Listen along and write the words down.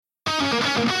This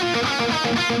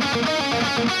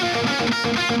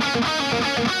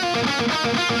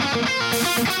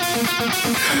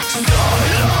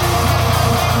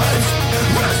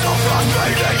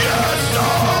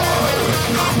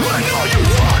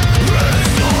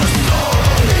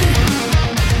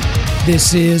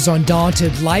is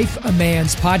Undaunted Life, a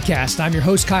Man's Podcast. I'm your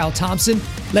host, Kyle Thompson.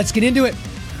 Let's get into it.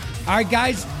 All right,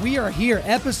 guys, we are here,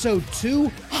 episode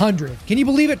 200. Can you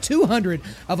believe it? 200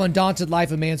 of Undaunted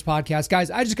Life, a Man's Podcast. Guys,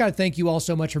 I just got to thank you all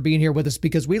so much for being here with us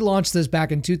because we launched this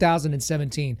back in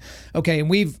 2017. Okay,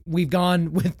 and we've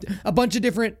gone with a bunch of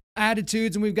different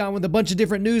attitudes, and we've gone with a bunch of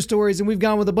different news stories, and we've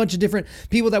gone with a bunch of different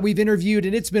people that we've interviewed,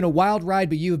 and it's been a wild ride,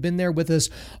 but you have been there with us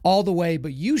all the way.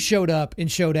 But you showed up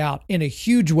and showed out in a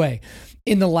huge way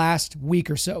in the last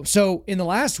week or so. So in the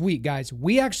last week, guys,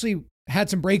 we actually had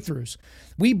some breakthroughs.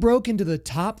 We broke into the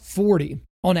top 40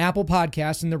 on Apple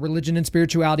Podcasts in the religion and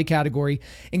spirituality category.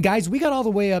 And guys, we got all the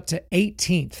way up to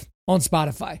 18th on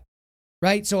Spotify.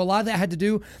 Right? So a lot of that had to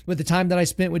do with the time that I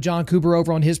spent with John Cooper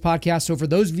over on his podcast. So for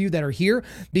those of you that are here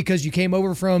because you came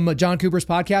over from John Cooper's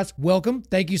podcast, welcome.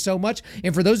 Thank you so much.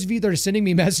 And for those of you that are sending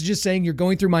me messages saying you're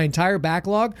going through my entire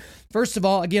backlog, first of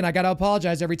all, again, I got to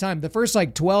apologize every time. The first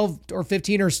like 12 or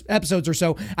 15 episodes or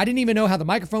so, I didn't even know how the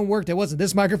microphone worked. It wasn't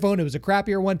this microphone. It was a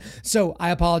crappier one. So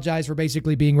I apologize for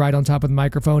basically being right on top of the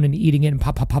microphone and eating it and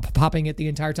popping it the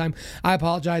entire time. I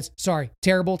apologize. Sorry.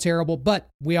 Terrible. But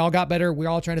we all got better. We're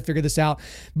all trying to figure this out.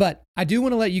 But I do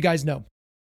want to let you guys know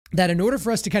that in order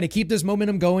for us to kind of keep this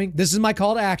momentum going, this is my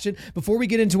call to action. Before we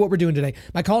get into what we're doing today,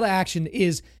 my call to action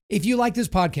is if you like this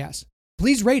podcast,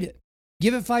 please rate it.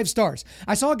 Give it 5 stars.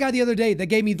 I saw a guy the other day that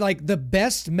gave me like the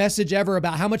best message ever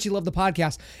about how much he loved the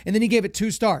podcast. And then he gave it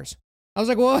 2 stars. I was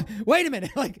like, well, wait a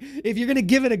minute. Like, if you're going to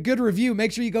give it a good review,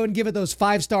 make sure you go and give it those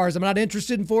 5 stars. I'm not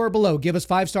interested in 4 or below. Give us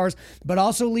 5 stars, but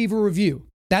also leave a review.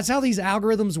 That's how these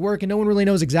algorithms work, and no one really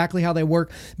knows exactly how they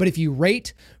work. But if you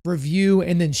rate, review,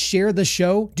 and then share the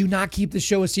show, do not keep the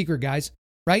show a secret, guys,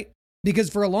 right? Because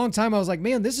for a long time, I was like,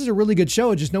 man, this is a really good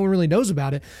show. Just no one really knows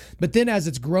about it. But then as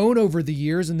it's grown over the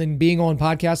years and then being on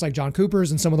podcasts like John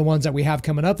Cooper's and some of the ones that we have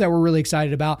coming up that we're really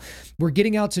excited about, we're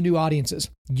getting out to new audiences.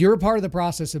 You're a part of the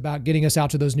process about getting us out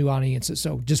to those new audiences.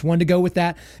 So just wanted to go with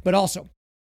that. But also,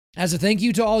 as a thank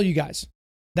you to all you guys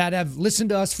that have listened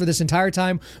to us for this entire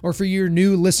time, or for your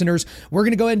new listeners, we're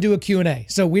going to go ahead and do a Q&A.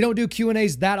 So we don't do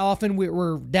Q&As that often.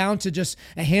 We're down to just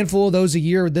a handful of those a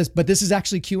year, but this is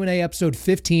actually Q&A episode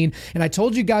 15. And I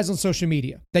told you guys on social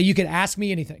media that you could ask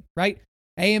me anything, right?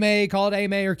 AMA, call it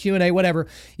AMA or Q&A, whatever.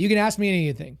 You can ask me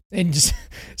anything. And just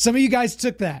some of you guys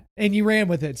took that and you ran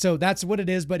with it. So that's what it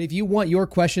is. But if you want your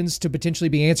questions to potentially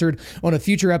be answered on a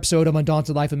future episode of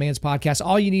Undaunted Life of Man's Podcast,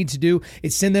 all you need to do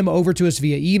is send them over to us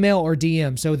via email or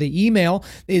DM. So the email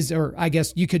is, or I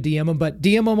guess you could DM them, but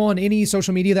DM them on any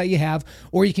social media that you have,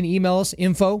 or you can email us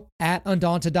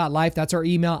info@undaunted.life. That's our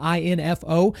email,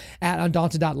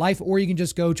 info@undaunted.life, or you can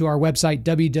just go to our website,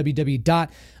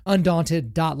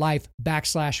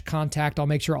 www.undaunted.life/contact. I'll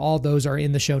make sure all those are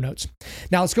in the show notes.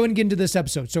 Now let's go ahead and get into this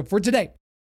episode. So for today,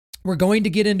 we're going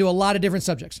to get into a lot of different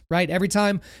subjects, right? Every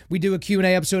time we do a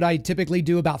Q&A episode, I typically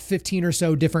do about 15 or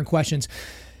so different questions.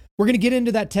 We're going to get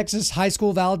into that Texas high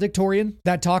school valedictorian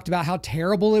that talked about how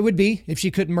terrible it would be if she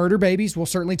couldn't murder babies. We'll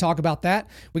certainly talk about that.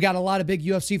 We got a lot of big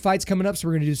UFC fights coming up, so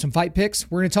we're going to do some fight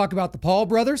picks. We're going to talk about the Paul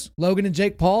brothers, Logan and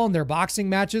Jake Paul, and their boxing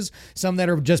matches, some that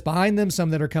are just behind them, some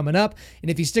that are coming up.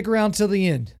 And if you stick around till the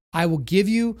end, I will give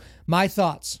you my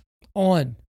thoughts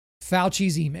on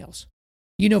Fauci's emails.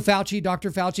 You know Fauci, Dr.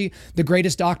 Fauci, the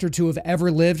greatest doctor to have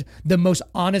ever lived, the most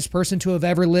honest person to have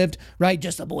ever lived, right?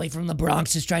 Just a boy from the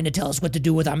Bronx is trying to tell us what to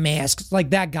do with our masks, like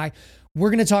that guy.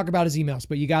 We're going to talk about his emails,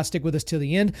 but you got to stick with us till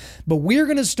the end. But we're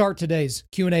going to start today's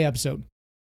Q&A episode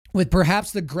with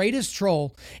perhaps the greatest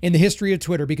troll in the history of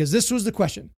Twitter, because this was the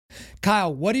question.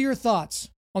 Kyle, what are your thoughts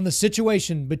on the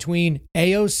situation between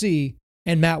AOC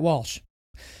and Matt Walsh?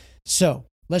 So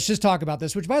let's just talk about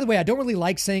this, which, by the way, I don't really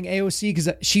like saying AOC because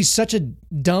she's such a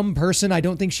dumb person. I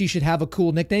don't think she should have a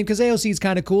cool nickname because AOC is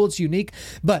kind of cool. It's unique,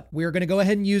 but we're going to go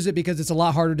ahead and use it because it's a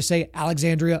lot harder to say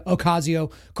Alexandria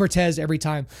Ocasio-Cortez every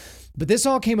time. But this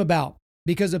all came about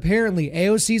because apparently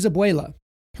AOC's abuela,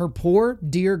 her poor,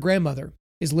 dear grandmother,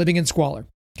 is living in squalor.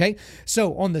 Okay.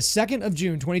 So on the 2nd of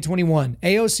June, 2021,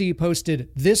 AOC posted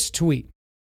this tweet.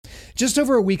 Just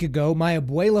over a week ago, my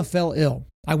abuela fell ill.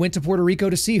 I went to Puerto Rico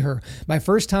to see her, my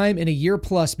first time in a year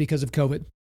plus because of COVID.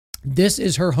 This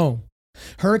is her home.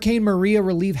 Hurricane Maria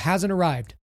relief hasn't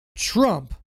arrived.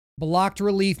 Trump blocked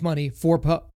relief money for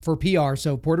PR,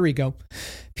 so Puerto Rico.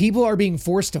 People are being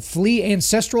forced to flee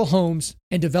ancestral homes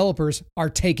and developers are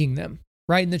taking them.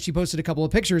 right? And then she posted a couple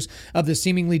of pictures of the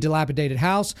seemingly dilapidated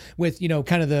house with,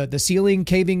 kind of the ceiling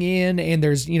caving in, and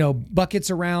there's, buckets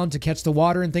around to catch the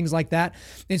water and things like that.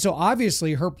 And so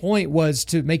obviously her point was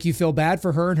to make you feel bad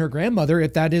for her and her grandmother.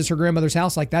 If that is her grandmother's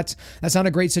house, like that's not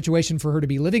a great situation for her to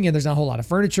be living in. There's not a whole lot of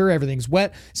furniture. Everything's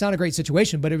wet. It's not a great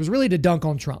situation, but it was really to dunk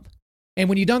on Trump. And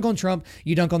when you dunk on Trump,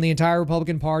 you dunk on the entire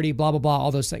Republican Party, blah, blah, blah,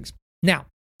 all those things. Now,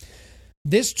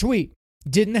 this tweet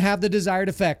didn't have the desired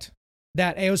effect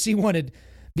that AOC wanted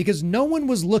because no one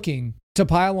was looking to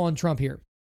pile on Trump here.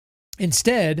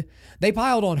 Instead, they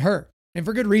piled on her, and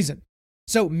for good reason.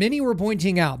 So many were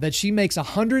pointing out that she makes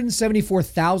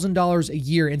 $174,000 a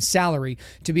year in salary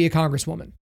to be a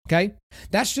congresswoman. Okay,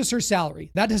 that's just her salary.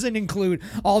 That doesn't include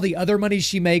all the other money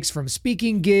she makes from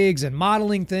speaking gigs and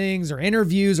modeling things or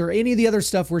interviews or any of the other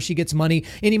stuff where she gets money,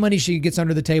 any money she gets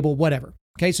under the table, whatever.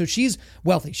 Okay, so she's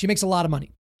wealthy. She makes a lot of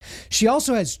money. She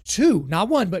also has two, not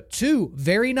one, but two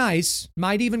very nice,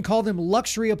 might even call them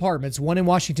luxury apartments, one in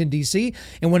Washington, D.C.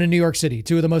 and one in New York City,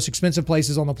 two of the most expensive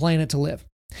places on the planet to live.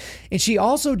 And she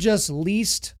also just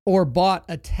leased or bought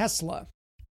a Tesla.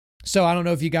 So I don't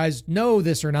know if you guys know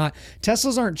this or not.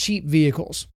 Teslas aren't cheap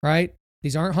vehicles, right?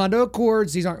 These aren't Honda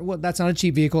Accords. That's not a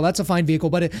cheap vehicle. That's a fine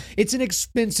vehicle, but it's an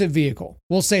expensive vehicle.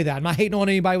 We'll say that. I'm not hating on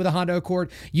anybody with a Honda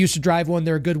Accord. Used to drive one.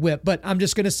 They're a good whip. But I'm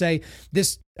just going to say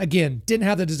this, again, didn't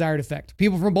have the desired effect.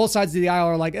 People from both sides of the aisle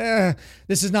are like,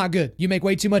 this is not good. You make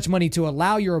way too much money to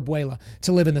allow your abuela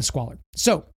to live in this squalor.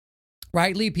 So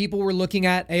rightly, people were looking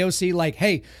at AOC like,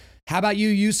 hey, how about you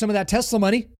use some of that Tesla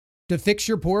money to fix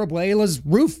your poor abuela's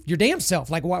roof, your damn self?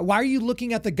 Like, why are you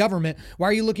looking at the government? Why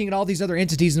are you looking at all these other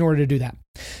entities in order to do that?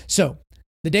 So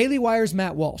the Daily Wire's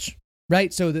Matt Walsh,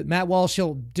 right? So that Matt Walsh,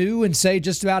 he'll do and say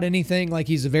just about anything. Like,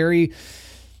 he's a very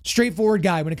straightforward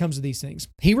guy when it comes to these things.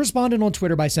 He responded on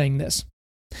Twitter by saying this: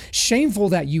 shameful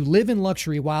that you live in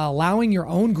luxury while allowing your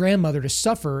own grandmother to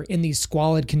suffer in these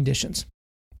squalid conditions.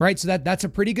 Right. So that's a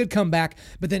pretty good comeback.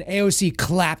 But then AOC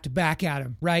clapped back at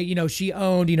him. Right. She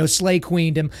owned, slay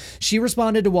queened him. She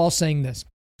responded to Walsh saying this: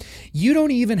 you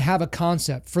don't even have a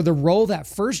concept for the role that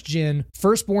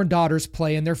firstborn daughters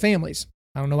play in their families.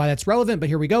 I don't know why that's relevant, but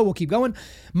here we go. We'll keep going.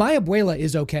 My abuela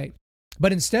is okay.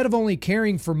 But instead of only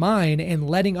caring for mine and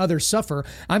letting others suffer,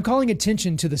 I'm calling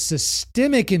attention to the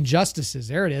systemic injustices.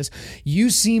 There it is.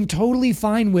 You seem totally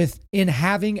fine with in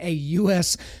having a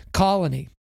U.S. colony.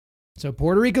 So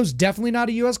Puerto Rico's definitely not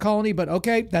a U.S. colony, but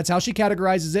okay, that's how she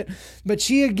categorizes it. But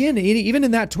she, again, even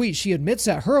in that tweet, she admits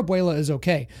that her abuela is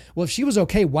okay. Well, if she was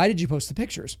okay, why did you post the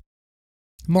pictures?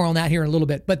 More on that here in a little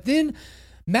bit. But then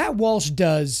Matt Walsh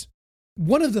does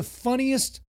one of the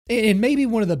funniest and maybe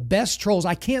one of the best trolls.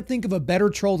 I can't think of a better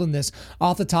troll than this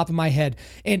off the top of my head.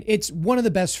 And it's one of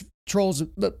the best trolls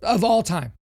of all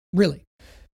time, really.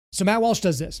 So Matt Walsh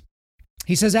does this.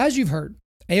 He says, as you've heard,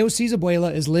 AOC's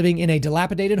abuela is living in a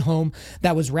dilapidated home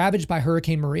that was ravaged by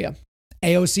Hurricane Maria.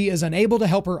 AOC is unable to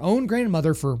help her own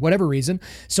grandmother for whatever reason,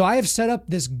 so I have set up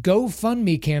this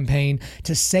GoFundMe campaign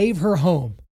to save her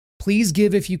home. Please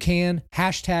give if you can.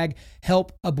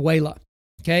 #HelpAbuela.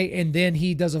 Okay, and then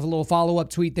he does a little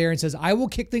follow-up tweet there and says, I will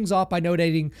kick things off by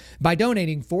donating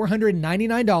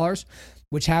 $499,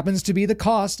 which happens to be the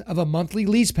cost of a monthly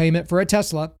lease payment for a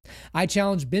Tesla. I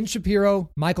challenge Ben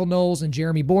Shapiro, Michael Knowles, and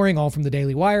Jeremy Boring, all from the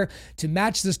Daily Wire, to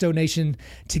match this donation.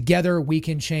 Together, we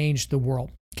can change the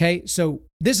world. Okay, so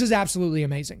this is absolutely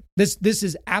amazing. This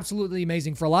is absolutely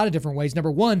amazing for a lot of different ways.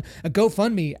 Number one, a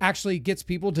GoFundMe actually gets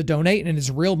people to donate, and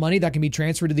it's real money that can be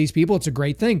transferred to these people. It's a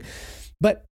great thing.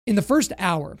 But in the first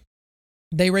hour,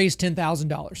 they raised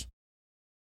 $10,000.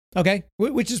 Okay,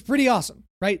 which is pretty awesome,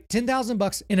 right?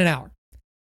 $10,000 in an hour.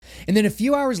 And then a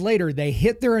few hours later, they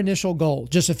hit their initial goal,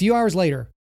 just a few hours later,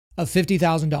 of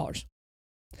 $50,000.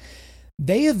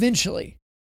 They eventually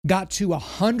got to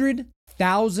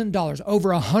 $100,000, over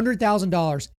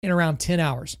 $100,000 in around 10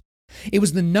 hours. It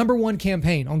was the number one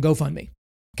campaign on GoFundMe.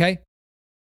 Okay.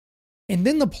 And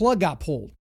then the plug got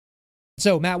pulled.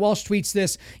 So Matt Walsh tweets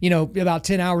this, about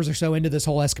 10 hours or so into this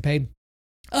whole escapade.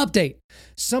 Update.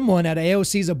 Someone at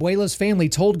AOC's abuela's family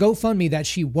told GoFundMe that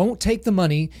she won't take the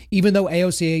money, even though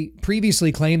AOC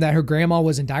previously claimed that her grandma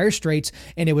was in dire straits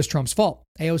and it was Trump's fault.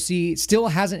 AOC still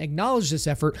hasn't acknowledged this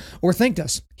effort or thanked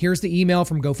us. Here's the email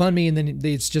from GoFundMe, and then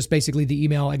it's just basically the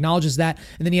email acknowledges that,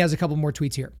 and then he has a couple more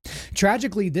tweets here.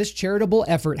 Tragically, this charitable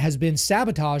effort has been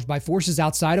sabotaged by forces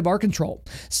outside of our control.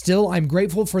 Still, I'm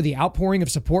grateful for the outpouring of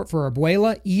support for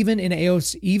Abuela, even if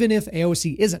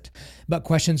AOC isn't. But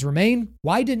questions remain.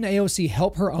 Why didn't AOC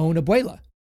help her own Abuela?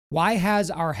 Why was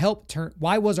our help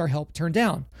turned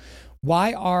down?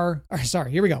 We are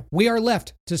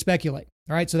left to speculate.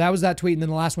 All right, so that was that tweet. And then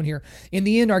the last one here. In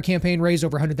the end, our campaign raised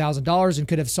over $100,000 and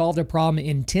could have solved a problem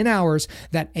in 10 hours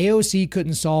that AOC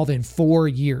couldn't solve in 4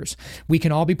 years. We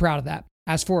can all be proud of that.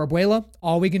 As for Abuela,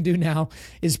 all we can do now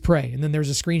is pray. And then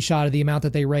there's a screenshot of the amount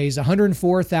that they raised,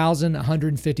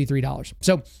 $104,153.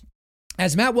 So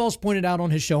as Matt Walsh pointed out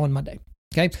on his show on Monday,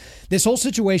 okay, this whole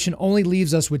situation only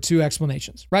leaves us with two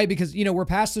explanations, right? Because, we're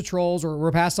past the trolls, or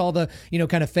we're past all the,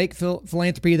 kind of fake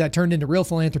philanthropy that turned into real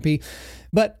philanthropy.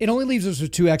 But it only leaves us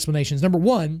with two explanations. Number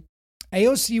one,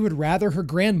 AOC would rather her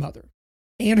grandmother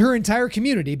and her entire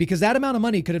community, because that amount of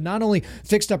money could have not only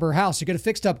fixed up her house, it could have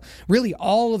fixed up really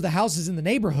all of the houses in the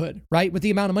neighborhood, right? With the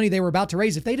amount of money they were about to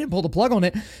raise. If they didn't pull the plug on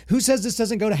it, who says this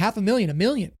doesn't go to $500,000, $1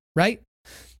 million, right?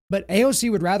 But AOC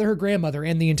would rather her grandmother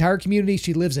and the entire community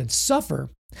she lives in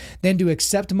suffer than to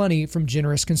accept money from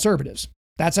generous conservatives.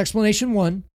 That's explanation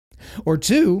one. Or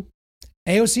two,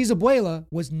 AOC's abuela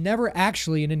was never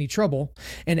actually in any trouble,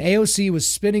 and AOC was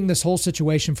spinning this whole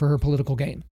situation for her political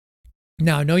gain.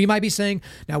 Now, I know you might be saying,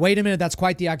 now, wait a minute, that's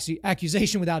quite the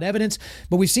accusation without evidence,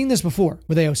 but we've seen this before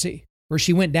with AOC, where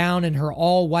she went down in her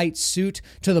all-white suit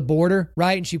to the border,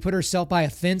 right? And she put herself by a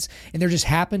fence, and there just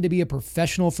happened to be a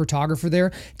professional photographer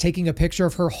there taking a picture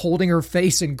of her holding her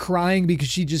face and crying because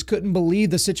she just couldn't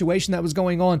believe the situation that was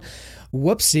going on.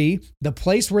 Whoopsie, the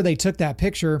place where they took that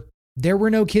picture, there were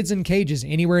no kids in cages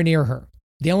anywhere near her.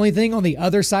 The only thing on the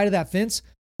other side of that fence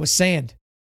was sand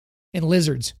and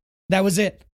lizards. That was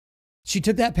it. She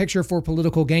took that picture for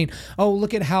political gain. Oh,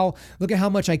 look at how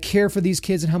much I care for these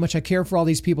kids and how much I care for all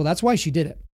these people. That's why she did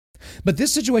it. But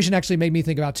this situation actually made me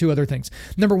think about two other things.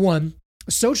 Number one,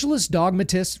 socialist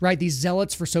dogmatists, right? These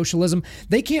zealots for socialism,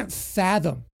 they can't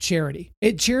fathom charity.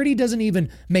 Charity doesn't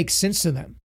even make sense to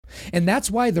them. And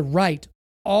that's why the right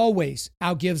always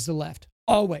outgives the left.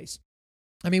 Always.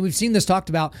 I mean, we've seen this talked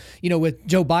about, with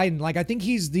Joe Biden. Like, I think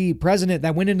he's the president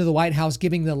that went into the White House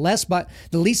giving the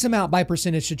least amount by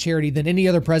percentage to charity than any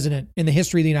other president in the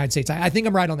history of the United States. I think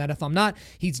I'm right on that. If I'm not,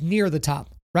 he's near the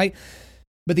top, right?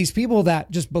 But these people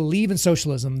that just believe in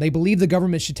socialism, they believe the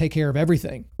government should take care of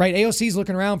everything, right? AOC's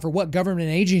looking around for what government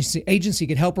agency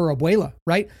could help her abuela,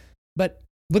 right? But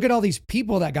look at all these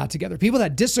people that got together, people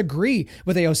that disagree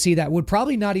with AOC that would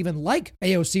probably not even like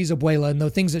AOC's abuela and the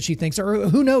things that she thinks, or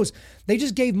who knows, they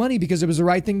just gave money because it was the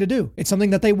right thing to do. It's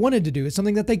something that they wanted to do. It's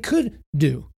something that they could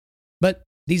do. But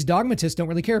these dogmatists don't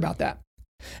really care about that.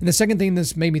 And the second thing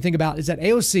this made me think about is that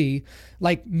AOC,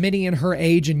 like many in her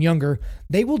age and younger,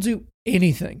 they will do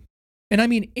anything, and I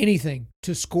mean anything,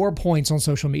 to score points on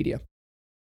social media.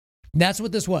 That's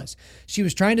what this was. She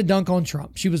was trying to dunk on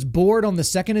Trump. She was bored on the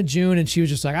 2nd of June, and she was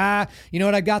just like, you know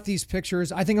what? I got these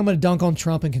pictures. I think I'm going to dunk on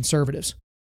Trump and conservatives.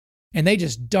 And they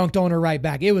just dunked on her right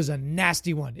back. It was a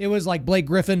nasty one. It was like Blake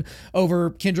Griffin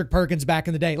over Kendrick Perkins back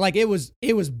in the day. Like, it was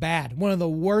bad. One of the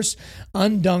worst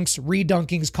undunks,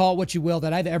 redunkings, call it what you will,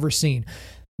 that I've ever seen.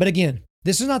 But again,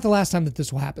 this is not the last time that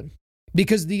this will happen.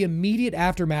 Because the immediate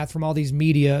aftermath from all these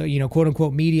media, quote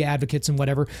unquote media advocates and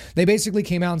whatever, they basically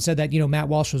came out and said that, Matt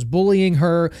Walsh was bullying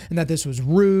her and that this was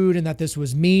rude and that this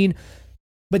was mean.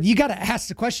 But you got to ask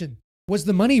the question, was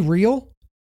the money real?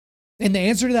 And the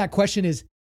answer to that question is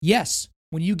yes.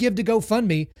 When you give to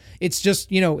GoFundMe, it's just,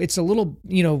 it's a little,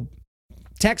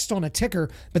 text on a ticker,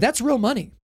 but that's real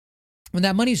money. When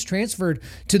that money's transferred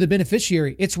to the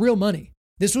beneficiary, it's real money.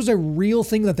 This was a real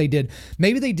thing that they did.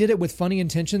 Maybe they did it with funny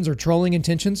intentions or trolling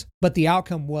intentions, but the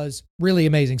outcome was really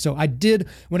amazing. So I did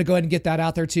want to go ahead and get that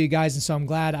out there to you guys. And so I'm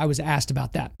glad I was asked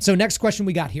about that. So next question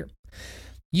we got here.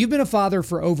 You've been a father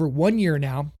for over 1 year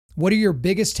now. What are your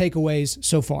biggest takeaways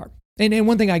so far? And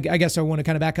one thing I guess I want to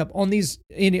kind of back up on these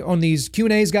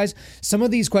Q&As, guys. Some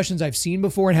of these questions I've seen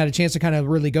before and had a chance to kind of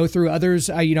really go through. Others,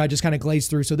 I just kind of glazed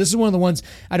through. So this is one of the ones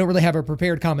I don't really have a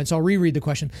prepared comment. So I'll reread the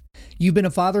question. You've been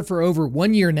a father for over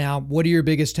 1 year now. What are your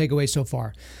biggest takeaways so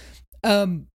far?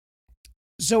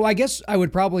 So I guess I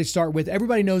would probably start with,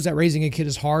 everybody knows that raising a kid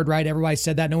is hard, right? Everybody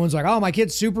said that. No one's like, oh, my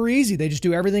kid's super easy. They just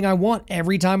do everything I want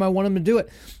every time I want them to do it.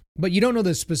 But you don't know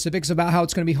the specifics about how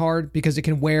it's going to be hard, because it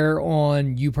can wear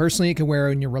on you personally. It can wear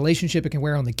on your relationship. It can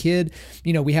wear on the kid.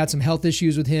 We had some health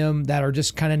issues with him that are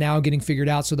just kind of now getting figured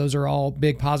out. So those are all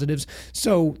big positives.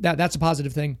 So that's a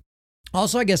positive thing.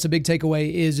 Also, I guess a big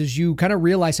takeaway is you kind of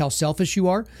realize how selfish you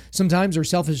are sometimes, or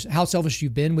how selfish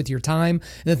you've been with your time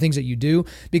and the things that you do.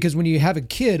 Because when you have a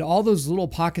kid, all those little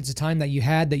pockets of time that you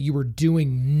had that you were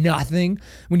doing nothing,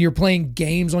 when you're playing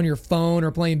games on your phone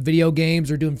or playing video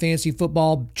games or doing fantasy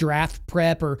football draft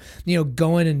prep, or,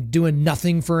 going and doing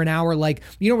nothing for an hour, like,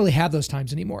 you don't really have those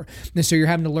times anymore. And so you're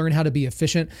having to learn how to be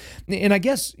efficient. And I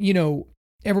guess,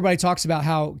 everybody talks about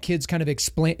how kids kind of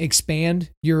expand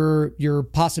your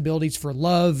possibilities for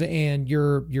love and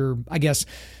your I guess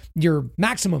your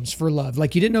maximums for love.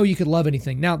 Like, you didn't know you could love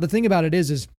anything. Now, the thing about it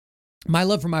is my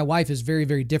love for my wife is very,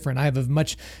 very different. I have a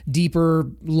much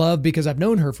deeper love because I've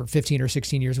known her for 15 or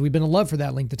 16 years. We've been in love for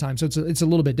that length of time. So it's a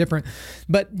little bit different,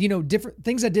 but different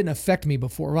things that didn't affect me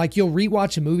before. Like, you'll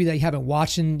rewatch a movie that you haven't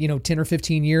watched in, 10 or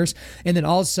 15 years. And then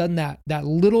all of a sudden that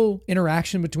little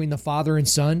interaction between the father and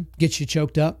son gets you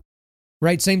choked up.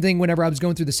 Right. Same thing whenever I was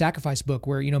going through the Sacrifice book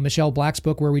where, Michelle Black's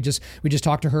book, where we just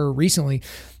talked to her recently,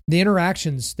 the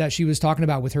interactions that she was talking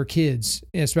about with her kids,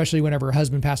 especially whenever her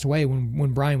husband passed away,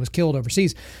 when Brian was killed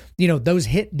overseas, those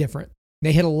hit different.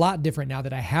 They hit a lot different now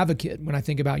that I have a kid. When I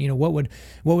think about, what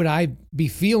would I be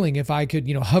feeling if I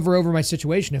could, hover over my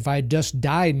situation, if I had just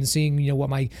died and seeing,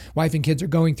 what my wife and kids are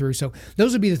going through. So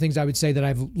those would be the things I would say that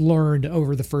I've learned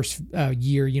over the first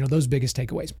year, those biggest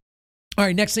takeaways. All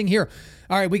right, next thing here.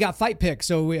 All right, we got fight picks.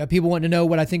 So people want to know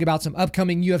what I think about some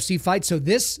upcoming UFC fights. So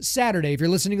this Saturday, if you're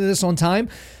listening to this on time,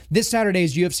 this Saturday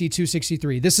is UFC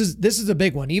 263. This is a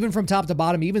big one. Even from top to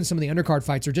bottom, even some of the undercard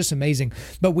fights are just amazing.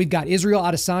 But we've got Israel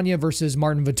Adesanya versus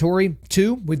Martin Vettori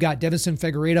 2. We've got Deiveson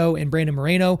Figueiredo and Brandon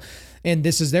Moreno. And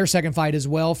this is their second fight as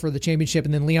well for the championship.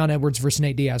 And then Leon Edwards versus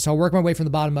Nate Diaz. So I'll work my way from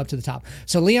the bottom up to the top.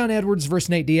 So Leon Edwards versus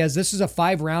Nate Diaz. This is a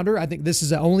 5-rounder. I think this is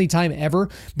the only time ever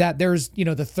that there's,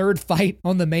 the third fight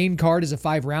on the main card is a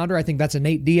 5-rounder. I think that's a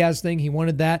Nate Diaz thing. He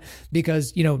wanted that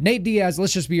because, Nate Diaz,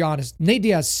 let's just be honest. Nate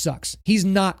Diaz sucks. He's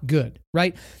not good,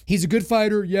 right? He's a good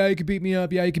fighter. Yeah, he could beat me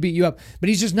up. Yeah, he could beat you up. But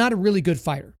he's just not a really good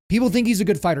fighter. People think he's a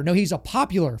good fighter. No, he's a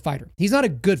popular fighter. He's not a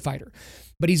good fighter.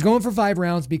 But he's going for 5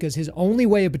 rounds because his only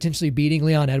way of potentially beating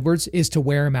Leon Edwards is to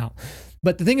wear him out.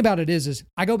 But the thing about it is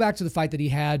I go back to the fight that he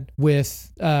had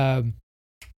with, dang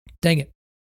it.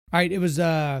 All right, it was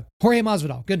Jorge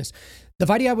Masvidal. Goodness. The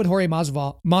fight he had with Jorge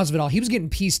Masvidal, he was getting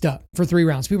pieced up for 3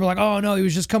 rounds. People were like, oh no, he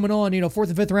was just coming on, 4th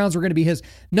and 5th rounds were going to be his.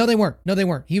 No, they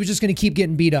weren't. He was just going to keep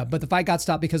getting beat up. But the fight got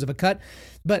stopped because of a cut.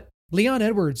 But Leon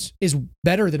Edwards is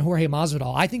better than Jorge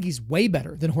Masvidal. I think he's way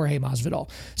better than Jorge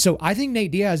Masvidal. So I think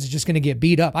Nate Diaz is just going to get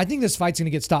beat up. I think this fight's going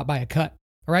to get stopped by a cut,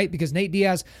 all right? Because Nate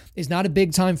Diaz is not a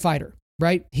big-time fighter,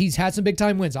 right? He's had some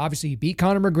big-time wins. Obviously, he beat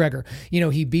Conor McGregor.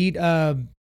 He beat...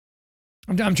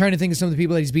 I'm trying to think of some of the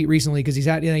people that he's beat recently because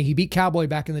he beat Cowboy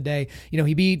back in the day.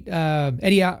 He beat not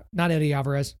Eddie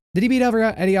Alvarez. Did he beat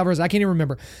Eddie Alvarez? I can't even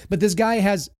remember. But this guy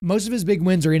has most of his big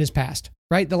wins are in his past,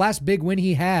 right? The last big win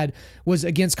he had was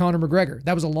against Conor McGregor.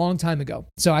 That was a long time ago.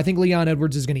 So I think Leon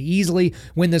Edwards is going to easily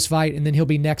win this fight, and then he'll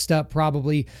be next up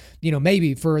probably,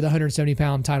 maybe for the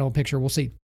 170-pound title picture. We'll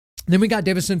see. Then we got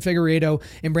Deiveson Figueiredo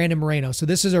and Brandon Moreno. So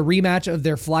this is a rematch of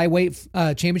their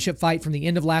flyweight championship fight from the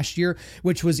end of last year,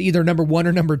 which was either number 1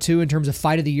 or number 2 in terms of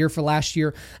fight of the year for last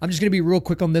year. I'm just going to be real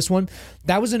quick on this one.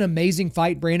 That was an amazing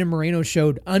fight. Brandon Moreno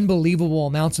showed unbelievable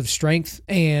amounts of strength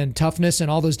and toughness and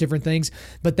all those different things.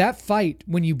 But that fight,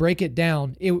 when you break it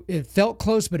down, it felt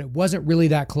close, but it wasn't really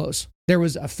that close. There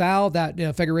was a foul that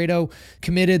Figueiredo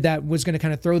committed that was going to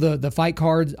kind of throw the fight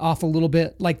cards off a little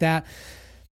bit like that.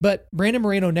 But Brandon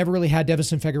Moreno never really had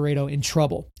Deiveson Figueiredo in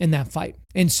trouble in that fight.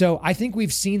 And so I think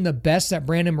we've seen the best that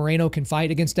Brandon Moreno can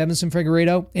fight against Deiveson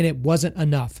Figueiredo, and it wasn't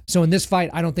enough. So in this fight,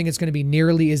 I don't think it's going to be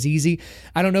nearly as easy.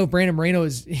 I don't know if Brandon Moreno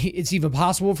it's even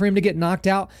possible for him to get knocked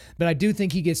out, but I do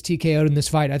think he gets TKO'd in this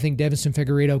fight. I think Deiveson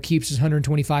Figueiredo keeps his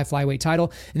 125 flyweight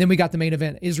title. And then we got the main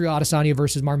event, Israel Adesanya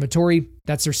versus Martin Vettori.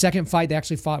 That's their second fight. They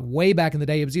actually fought way back in the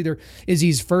day. It was either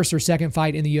Izzy's first or second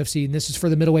fight in the UFC, and this is for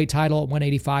the middleweight title at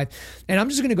 185. And I'm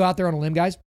just going to go out there on a limb,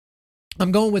 guys.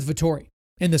 I'm going with Vettori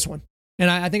in this one. And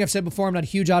I think I've said before, I'm not a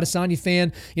huge Adesanya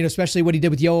fan, especially what he did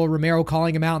with Yoel Romero,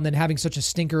 calling him out and then having such a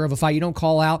stinker of a fight. You don't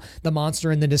call out the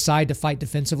monster and then decide to fight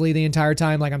defensively the entire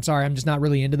time. Like, I'm sorry, I'm just not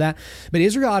really into that. But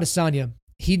Israel Adesanya,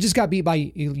 he just got beat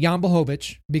by Jan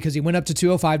Blachowicz because he went up to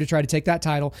 205 to try to take that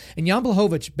title. And Jan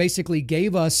Blachowicz basically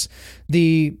gave us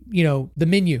the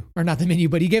menu, or not the menu,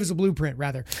 but he gave us a blueprint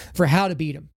rather for how to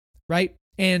beat him, right?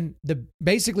 And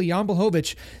basically Jan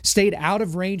Blachowicz stayed out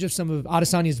of range of some of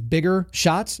Adesanya's bigger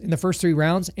shots in the first 3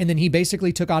 rounds. And then he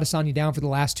basically took Adesanya down for the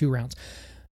last 2 rounds.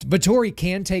 Vettori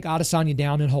can take Adesanya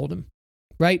down and hold him,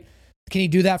 right? Can he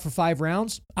do that for 5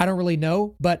 rounds? I don't really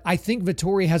know, but I think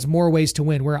Vettori has more ways to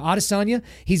win. Where Adesanya,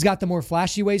 he's got the more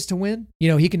flashy ways to win.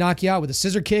 He can knock you out with a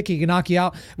scissor kick. He can knock you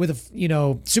out with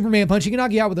a, Superman punch. He can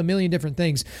knock you out with a million different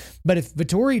things. But if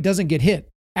Vettori doesn't get hit,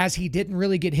 as he didn't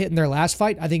really get hit in their last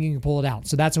fight, I think he can pull it out.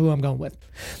 So that's who I'm going with.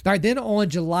 All right, then on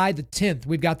July the 10th,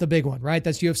 we've got the big one, right?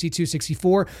 That's UFC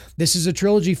 264. This is a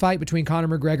trilogy fight between Conor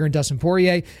McGregor and Dustin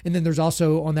Poirier. And then there's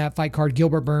also on that fight card,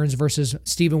 Gilbert Burns versus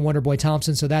Stephen Wonderboy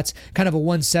Thompson. So that's kind of a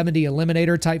 170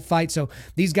 eliminator type fight. So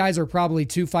these guys are probably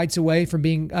 2 fights away from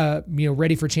being,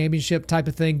 ready for championship type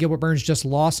of thing. Gilbert Burns just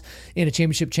lost in a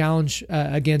championship challenge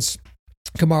against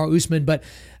Kamaru Usman, but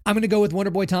I'm going to go with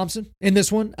Wonderboy Thompson in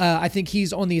this one. I think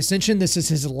he's on the ascension. This is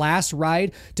his last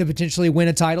ride to potentially win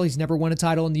a title. He's never won a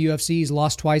title in the UFC. He's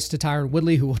lost twice to Tyron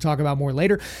Woodley, who we'll talk about more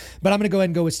later. But I'm going to go ahead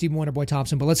and go with Stephen Wonderboy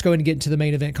Thompson. But let's go ahead and get into the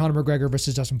main event, Conor McGregor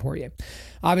versus Dustin Poirier.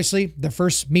 Obviously, the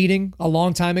first meeting a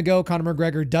long time ago, Conor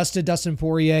McGregor dusted Dustin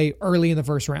Poirier early in the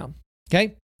first round.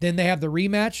 Okay? Then they have the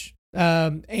rematch.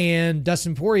 And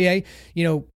Dustin Poirier,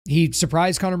 he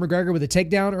surprised Conor McGregor with a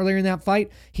takedown earlier in that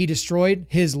fight. He destroyed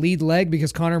his lead leg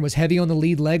because Conor was heavy on the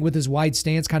lead leg with his wide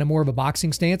stance, kind of more of a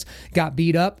boxing stance, got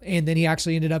beat up, and then he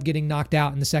actually ended up getting knocked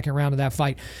out in the second round of that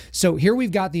fight. So here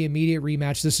we've got the immediate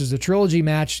rematch. This is a trilogy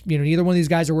match. Neither one of these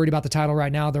guys are worried about the title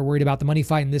right now. They're worried about the money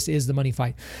fight, and this is the money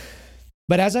fight.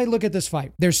 But as I look at this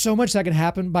fight, there's so much that can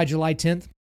happen by July 10th.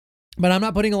 But I'm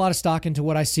not putting a lot of stock into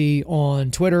what I see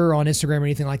on Twitter, on Instagram, or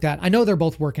anything like that. I know they're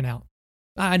both working out.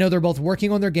 I know they're both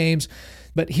working on their games.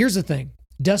 But here's the thing.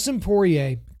 Dustin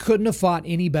Poirier couldn't have fought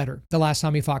any better the last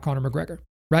time he fought Conor McGregor,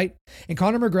 right? And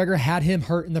Conor McGregor had him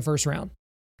hurt in the first round.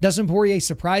 Dustin Poirier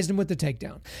surprised him with the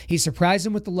takedown. He surprised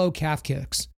him with the low calf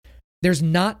kicks. There's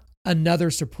not another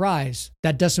surprise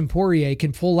that Dustin Poirier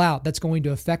can pull out that's going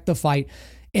to affect the fight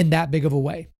in that big of a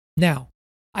way. Now,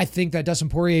 I think that Dustin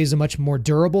Poirier is a much more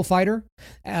durable fighter.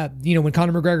 When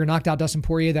Conor McGregor knocked out Dustin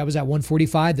Poirier, that was at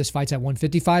 145. This fight's at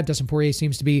 155. Dustin Poirier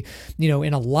seems to be,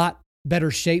 in a lot better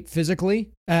shape physically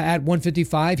at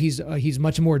 155. He's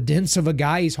much more dense of a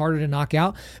guy. He's harder to knock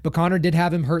out. But Conor did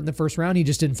have him hurt in the first round. He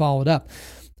just didn't follow it up.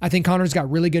 I think Conor's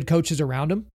got really good coaches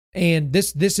around him. And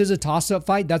this is a toss-up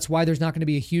fight. That's why there's not going to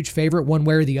be a huge favorite one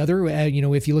way or the other,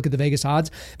 if you look at the Vegas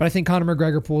odds. But I think Conor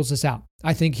McGregor pulls this out.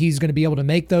 I think he's going to be able to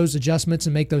make those adjustments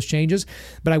and make those changes.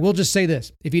 But I will just say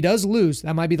this. If he does lose,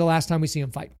 that might be the last time we see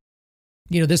him fight.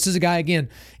 This is a guy, again,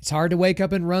 it's hard to wake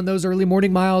up and run those early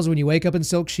morning miles when you wake up in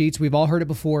silk sheets. We've all heard it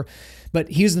before. But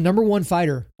he's the number 1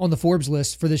 fighter on the Forbes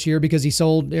list for this year because he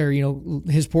sold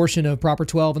his portion of Proper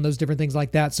 12 and those different things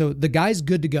like that. So the guy's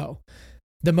good to go.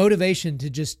 The motivation to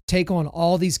just take on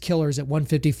all these killers at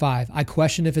 155, I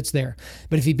question if it's there.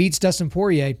 But if he beats Dustin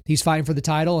Poirier, he's fighting for the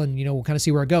title, and we'll kind of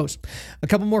see where it goes. A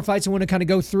couple more fights I want to kind of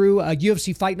go through.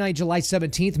 UFC Fight Night, July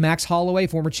 17th, Max Holloway,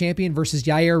 former champion, versus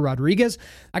Yair Rodriguez.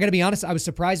 I got to be honest, I was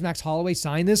surprised Max Holloway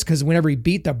signed this because whenever he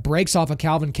beat the brakes off of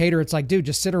Calvin Kattar, it's like, dude,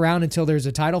 just sit around until there's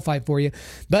a title fight for you.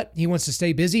 But he wants to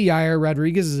stay busy. Yair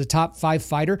Rodriguez is a top 5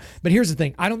 fighter. But here's the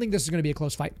thing. I don't think this is going to be a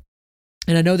close fight.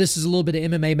 And I know this is a little bit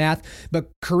of MMA math, but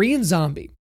Korean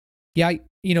Zombie,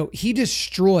 he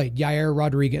destroyed Yair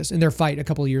Rodriguez in their fight a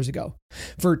couple of years ago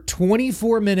for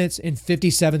 24 minutes and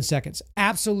 57 seconds.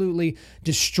 Absolutely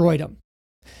destroyed him.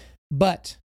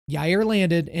 But Yair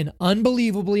landed an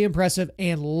unbelievably impressive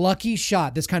and lucky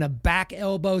shot, this kind of back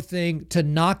elbow thing to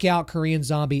knock out Korean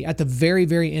Zombie at the very,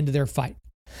 very end of their fight.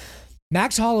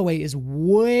 Max Holloway is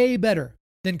way better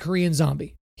than Korean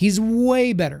Zombie. He's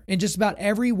way better in just about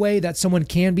every way that someone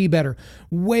can be better.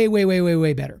 Way, way, way, way,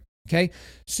 way better. Okay.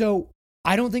 So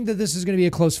I don't think that this is going to be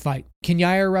a close fight. Can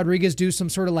Yair Rodriguez do some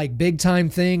sort of like big time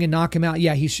thing and knock him out?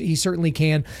 Yeah, he certainly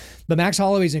can. But Max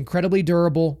Holloway is incredibly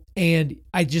durable. And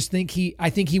I think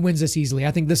he wins this easily.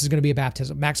 I think this is going to be a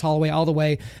baptism. Max Holloway all the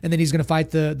way. And then he's going to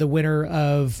fight the winner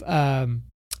of,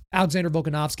 Alexander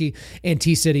Volkanovski and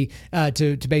T-City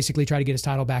to basically try to get his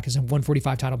title back, his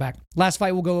 145 title back. Last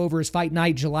fight we'll go over is Fight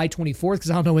Night, July 24th,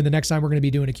 because I don't know when the next time we're going to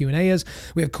be doing a Q&A is.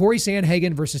 We have Corey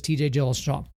Sandhagen versus TJ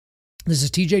Dillashaw. This is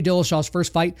TJ Dillashaw's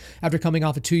first fight after coming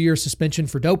off a 2-year suspension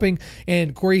for doping,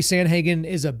 and Corey Sandhagen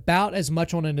is about as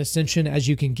much on an ascension as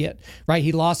you can get, right?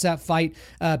 He lost that fight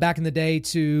back in the day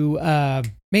to...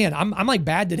 I'm like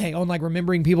bad today on like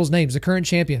remembering people's names. The current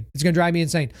champion. It's going to drive me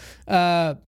insane.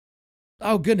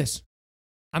 Oh goodness.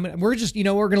 We're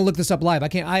going to look this up live. I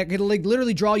can like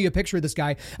literally draw you a picture of this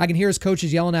guy. I can hear his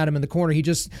coaches yelling at him in the corner. He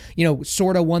just,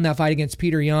 sort of won that fight against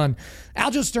Peter Yan.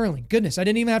 Aljamain Sterling. Goodness. I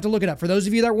didn't even have to look it up. For those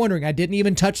of you that are wondering, I didn't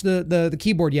even touch the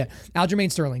keyboard yet.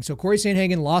 Aljamain Sterling. So Corey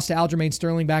Sandhagen lost to Aljamain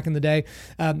Sterling back in the day.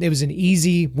 It was an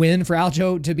easy win for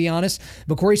Aljo, to be honest.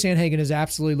 But Corey Sandhagen has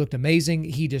absolutely looked amazing.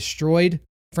 He destroyed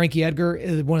Frankie Edgar,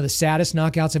 one of the saddest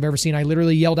knockouts I've ever seen. I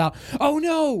literally yelled out, "Oh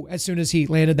no!" as soon as he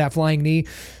landed that flying knee.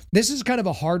 This is kind of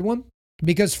a hard one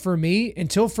because for me,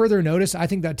 until further notice, I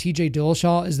think that TJ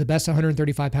Dillashaw is the best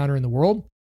 135 pounder in the world,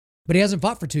 but he hasn't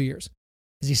fought for 2 years.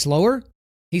 Is he slower?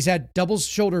 He's had double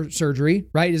shoulder surgery,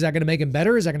 right? Is that going to make him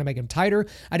better? Is that going to make him tighter?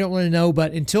 I don't really know,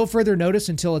 but until further notice,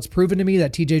 until it's proven to me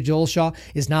that TJ Dillashaw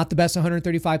is not the best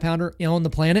 135-pounder on the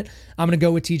planet, I'm going to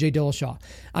go with TJ Dillashaw.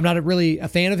 I'm not really a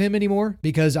fan of him anymore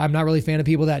because I'm not really a fan of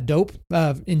people that dope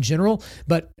in general,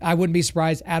 but I wouldn't be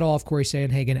surprised at all if Corey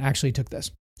Sandhagen actually took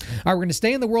this. All right, we're going to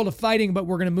stay in the world of fighting, but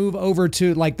we're going to move over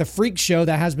to like the freak show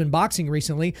that has been boxing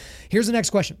recently. Here's the next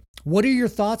question. What are your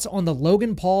thoughts on the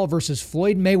Logan Paul versus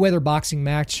Floyd Mayweather boxing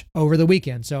match over the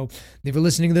weekend? So if you're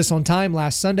listening to this on time,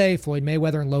 last Sunday, Floyd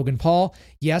Mayweather and Logan Paul.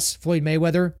 Yes, Floyd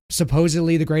Mayweather,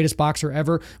 supposedly the greatest boxer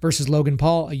ever, versus Logan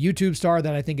Paul, a YouTube star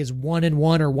that I think is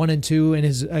 1-1 or 1-2 in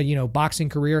his boxing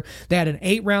career. They had an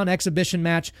 8-round exhibition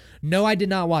match. No, I did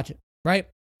not watch it, right?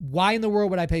 Why in the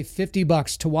world would I pay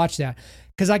 $50 to watch that?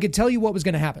 Because I could tell you what was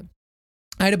going to happen.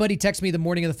 I had a buddy text me the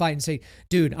morning of the fight and say,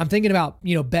 dude, I'm thinking about,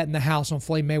 betting the house on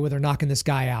Floyd Mayweather knocking this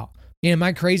guy out. Am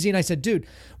I crazy? And I said, dude,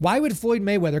 why would Floyd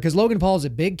Mayweather, because Logan Paul is a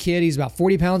big kid. He's about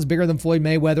 40 pounds bigger than Floyd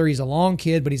Mayweather. He's a long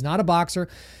kid, but he's not a boxer.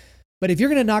 But if you're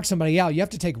going to knock somebody out, you have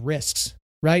to take risks,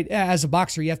 right? As a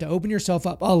boxer, you have to open yourself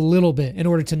up a little bit in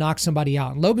order to knock somebody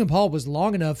out. And Logan Paul was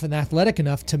long enough and athletic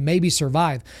enough to maybe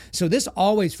survive. So this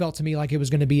always felt to me like it was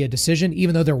going to be a decision,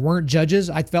 even though there weren't judges.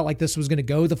 I felt like this was going to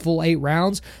go the full 8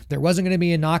 rounds. There wasn't going to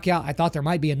be a knockout. I thought there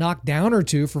might be a knockdown or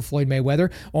two for Floyd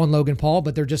Mayweather on Logan Paul,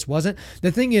 but there just wasn't.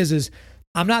 The thing is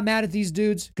I'm not mad at these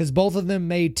dudes because both of them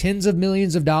made tens of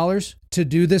millions of dollars to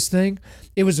do this thing.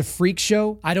 It was a freak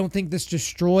show. I don't think this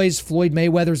destroys Floyd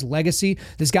Mayweather's legacy.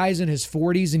 This guy is in his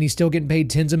 40s and he's still getting paid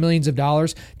tens of millions of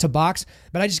dollars to box.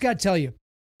 But I just got to tell you,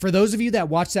 for those of you that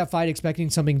watched that fight expecting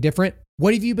something different,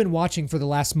 what have you been watching for the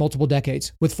last multiple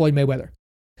decades with Floyd Mayweather?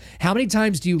 How many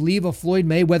times do you leave a Floyd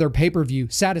Mayweather pay-per-view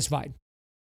satisfied?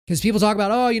 Because people talk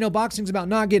about, boxing's about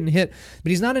not getting hit, but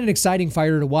he's not an exciting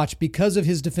fighter to watch because of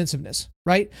his defensiveness,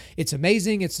 right? It's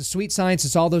amazing. It's the sweet science.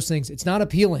 It's all those things. It's not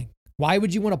appealing. Why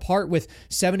would you want to part with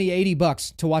 $70,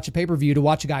 $80 to watch a pay-per-view, to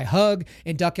watch a guy hug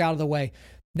and duck out of the way?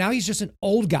 Now he's just an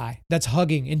old guy that's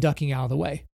hugging and ducking out of the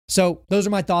way. So those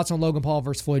are my thoughts on Logan Paul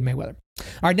versus Floyd Mayweather. All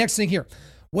right, next thing here.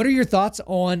 What are your thoughts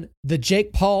on the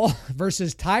Jake Paul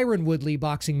versus Tyron Woodley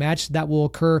boxing match that will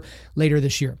occur later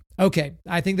this year? Okay,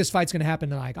 I think this fight's going to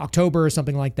happen in like October or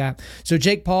something like that. So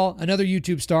Jake Paul, another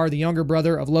YouTube star, the younger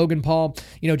brother of Logan Paul,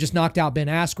 just knocked out Ben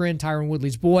Askren, Tyron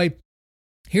Woodley's boy.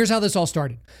 Here's how this all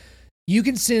started. You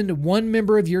can send one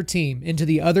member of your team into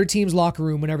the other team's locker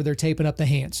room whenever they're taping up the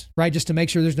hands, right? Just to make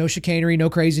sure there's no chicanery, no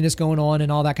craziness going on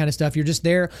and all that kind of stuff. You're just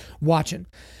there watching.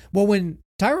 Well, when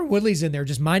Tyron Woodley's in there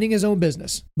just minding his own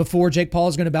business before Jake Paul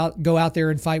is going to go out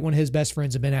there and fight one of his best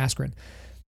friends, Ben Askren,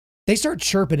 they start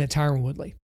chirping at Tyron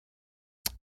Woodley.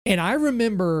 And I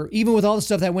remember, even with all the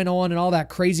stuff that went on and all that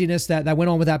craziness that went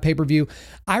on with that pay-per-view,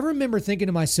 I remember thinking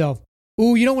to myself,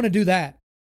 ooh, you don't want to do that.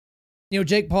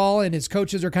 Jake Paul and his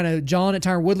coaches are kind of jawing at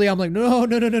Tyron Woodley. I'm like, no.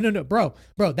 Bro,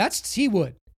 that's T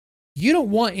Wood. You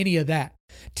don't want any of that.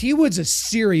 T Wood's a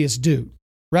serious dude,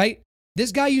 right?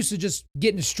 This guy used to just get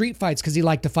into street fights because he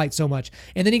liked to fight so much.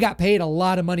 And then he got paid a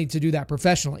lot of money to do that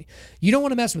professionally. You don't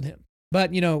want to mess with him.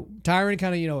 But, Tyron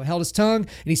kind of, held his tongue. And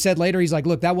he said later, he's like,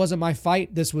 look, that wasn't my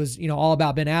fight. This was, all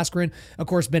about Ben Askren. Of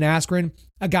course, Ben Askren,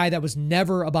 a guy that was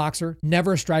never a boxer,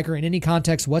 never a striker in any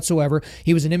context whatsoever.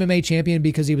 He was an MMA champion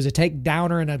because he was a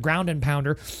takedowner and a ground and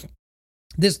pounder.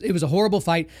 It was a horrible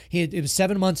fight. It was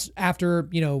 7 months after,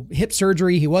 hip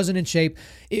surgery. He wasn't in shape.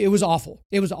 It was awful.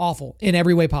 It was awful in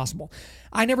every way possible.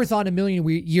 I never thought in a million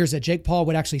years that Jake Paul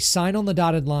would actually sign on the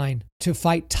dotted line to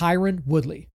fight Tyron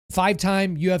Woodley.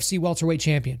 5-time UFC welterweight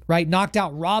champion, right? Knocked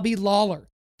out Robbie Lawler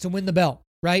to win the belt,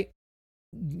 right?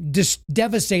 Just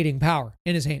devastating power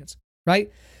in his hands, right?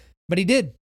 But he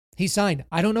did. He signed.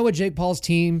 I don't know what Jake Paul's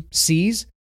team sees,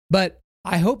 but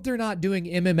I hope they're not doing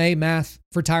MMA math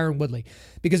for Tyron Woodley.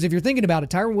 Because if you're thinking about it,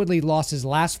 Tyron Woodley lost his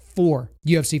last 4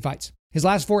 UFC fights, his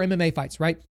last 4 MMA fights,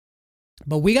 right?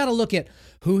 But we got to look at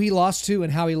who he lost to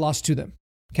and how he lost to them,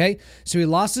 okay? So he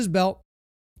lost his belt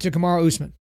to Kamaru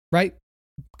Usman, right?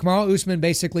 Kamaru Usman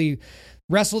basically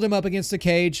wrestled him up against the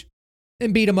cage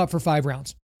and beat him up for 5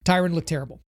 rounds. Tyron looked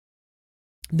terrible.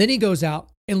 Then he goes out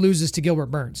and loses to Gilbert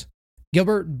Burns.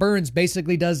 Gilbert Burns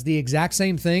basically does the exact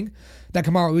same thing that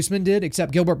Kamaru Usman did,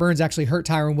 except Gilbert Burns actually hurt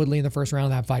Tyron Woodley in the first round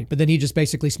of that fight, but then he just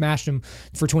basically smashed him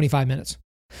for 25 minutes.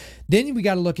 Then we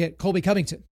got to look at Colby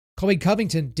Covington. Colby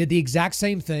Covington did the exact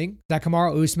same thing that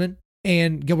Kamaru Usman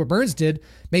and Gilbert Burns did,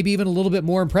 maybe even a little bit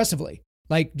more impressively.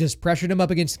 Like, just pressured him up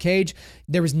against the cage.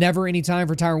 There was never any time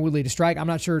for Tyron Woodley to strike. I'm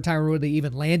not sure Tyron Woodley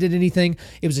even landed anything.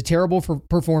 It was a terrible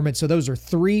performance. So those are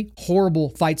 3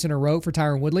 horrible fights in a row for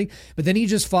Tyron Woodley. But then he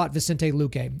just fought Vicente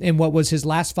Luque in what was his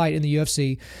last fight in the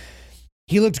UFC.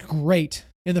 He looked great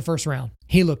in the first round.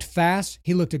 He looked fast.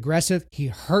 He looked aggressive. He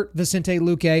hurt Vicente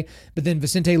Luque, but then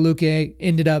Vicente Luque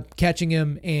ended up catching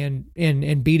him and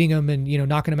beating him and,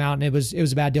 knocking him out. And it was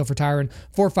a bad deal for Tyron.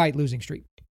 4-fight losing streak.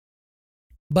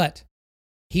 But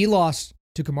he lost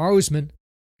to Kamaru Usman,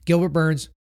 Gilbert Burns,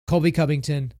 Colby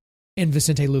Covington, and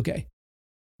Vicente Luque.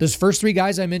 Those first three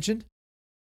guys I mentioned,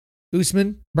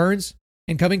 Usman, Burns,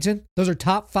 and Covington, those are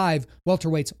top 5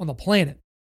 welterweights on the planet.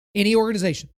 Any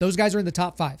organization, those guys are in the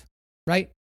top 5, right?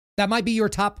 That might be your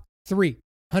top 3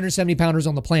 170-pounders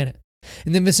on the planet.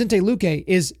 And then Vicente Luque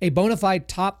is a bona fide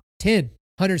top 10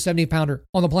 170-pounder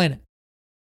on the planet.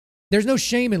 There's no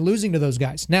shame in losing to those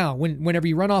guys. Now, whenever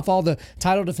you run off all the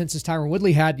title defenses Tyron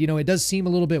Woodley had, it does seem a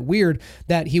little bit weird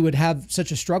that he would have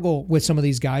such a struggle with some of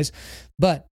these guys.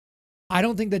 But I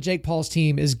don't think that Jake Paul's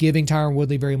team is giving Tyron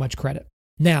Woodley very much credit.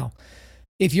 Now,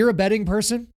 if you're a betting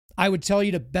person, I would tell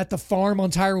you to bet the farm on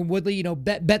Tyron Woodley,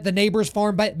 bet the neighbor's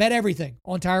farm, bet everything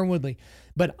on Tyron Woodley.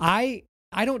 But I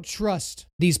don't trust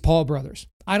these Paul brothers.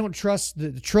 I don't trust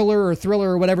the Triller or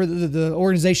Thriller or whatever the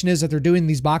organization is that they're doing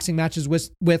these boxing matches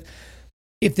with.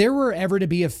 If there were ever to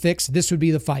be a fix, this would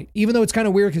be the fight. Even though it's kind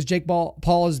of weird because Jake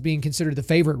Paul is being considered the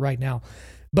favorite right now.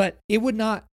 But it would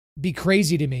not be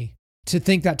crazy to me to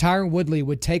think that Tyron Woodley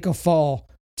would take a fall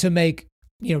to make,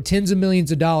 tens of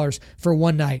millions of dollars for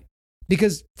one night.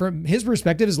 Because from his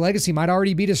perspective, his legacy might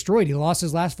already be destroyed. He lost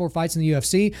his last 4 fights in the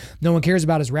UFC. No one cares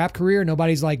about his rap career.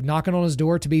 Nobody's like knocking on his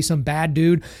door to be some bad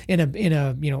dude in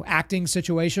a acting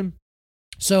situation.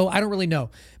 So I don't really know.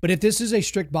 But if this is a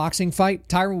strict boxing fight,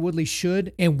 Tyron Woodley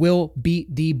should and will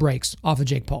beat the brakes off of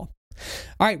Jake Paul.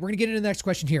 All right, we're going to get into the next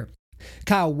question here.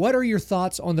 Kyle, what are your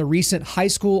thoughts on the recent high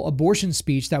school abortion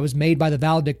speech that was made by the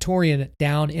valedictorian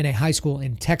down in a high school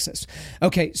in Texas?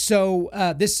 Okay, so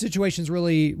this situation is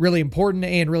really, really important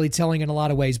and really telling in a lot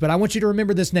of ways, but I want you to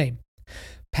remember this name,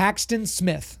 Paxton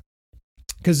Smith,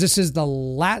 because this is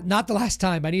not the last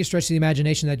time. I need to stretch the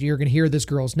imagination that you're going to hear this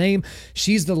girl's name.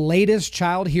 She's the latest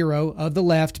child hero of the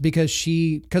left because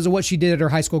of what she did at her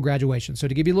high school graduation. So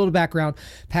to give you a little background,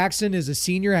 Paxton is a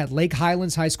senior at Lake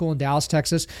Highlands High School in Dallas,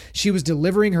 Texas. She was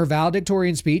delivering her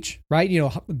valedictorian speech, right?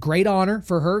 Great honor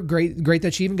for her. Great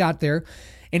that she even got there.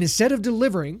 And instead of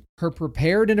delivering her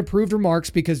prepared and approved remarks,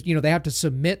 because, they have to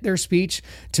submit their speech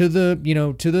to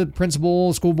the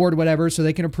principal, school board, whatever, so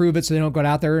they can approve it so they don't go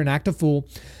out there and act a fool.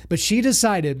 But she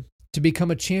decided to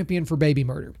become a champion for baby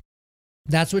murder.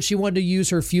 That's what she wanted to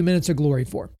use her few minutes of glory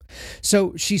for.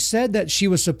 So she said that she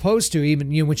was supposed to,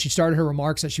 even when she started her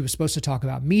remarks, that she was supposed to talk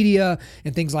about media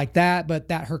and things like that, but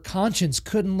that her conscience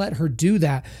couldn't let her do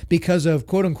that because of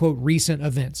quote unquote recent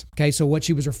events. Okay, so what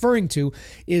she was referring to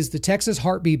is the Texas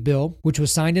Heartbeat Bill, which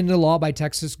was signed into law by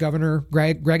Texas Governor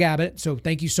Greg Abbott. So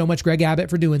thank you so much, Greg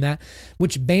Abbott, for doing that,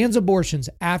 which bans abortions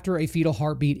after a fetal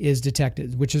heartbeat is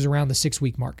detected, which is around the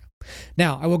 6-week mark.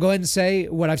 Now, I will go ahead and say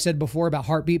what I've said before about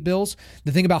heartbeat bills.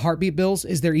 The thing about heartbeat bills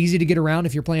is they're easy to get around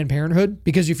if you're Planned Parenthood,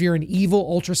 because if you're an evil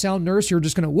ultrasound nurse, you're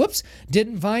just going to,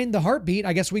 didn't find the heartbeat.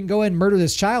 I guess we can go ahead and murder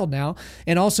this child now.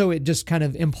 And also it just kind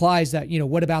of implies that,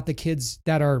 what about the kids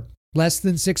that are less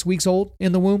than 6 weeks old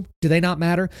in the womb? Do they not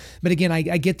matter? But again, I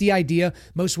get the idea.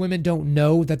 Most women don't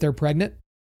know that they're pregnant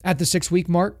at the 6-week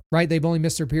mark, right? They've only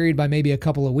missed their period by maybe a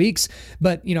couple of weeks.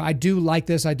 But, I do like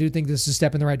this. I do think this is a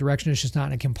step in the right direction. It's just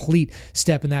not a complete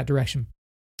step in that direction.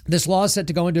 This law is set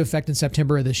to go into effect in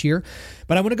September of this year,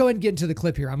 but I want to go ahead and get into the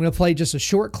clip here. I'm going to play just a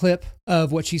short clip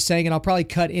of what she's saying, and I'll probably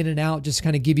cut in and out just to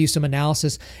kind of give you some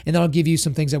analysis, and then I'll give you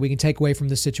some things that we can take away from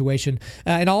this situation.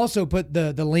 And I'll also put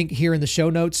the link here in the show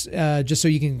notes just so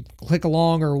you can click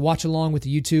along or watch along with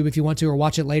the YouTube if you want to, or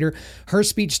watch it later. Her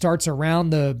speech starts around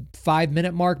the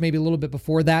 5-minute mark, maybe a little bit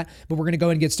before that, but we're going to go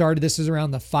ahead and get started. This is around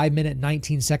the 5-minute,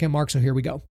 19-second mark, so here we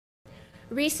go.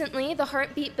 Recently, the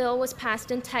heartbeat bill was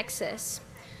passed in Texas.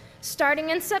 Starting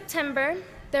in September,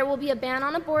 there will be a ban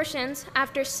on abortions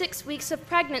after 6 weeks of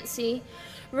pregnancy,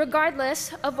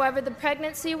 regardless of whether the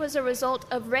pregnancy was a result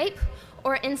of rape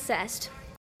or incest.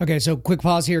 Okay, so quick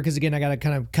pause here because, again, I got to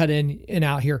kind of cut in and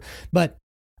out here. But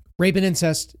rape and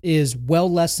incest is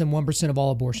well less than 1% of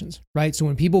all abortions, right? So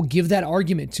when people give that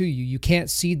argument to you, you can't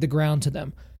cede the ground to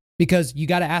them because you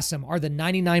got to ask them, are the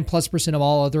 99+% of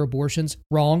all other abortions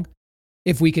wrong?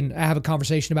 If we can have a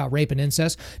conversation about rape and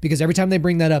incest, because every time they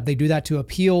bring that up, they do that to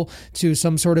appeal to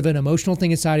some sort of an emotional thing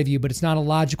inside of you, but it's not a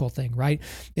logical thing, right?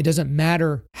 It doesn't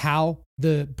matter how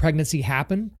the pregnancy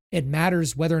happened. It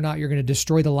matters whether or not you're going to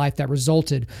destroy the life that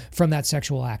resulted from that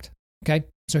sexual act. Okay,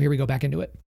 so here we go back into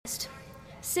it.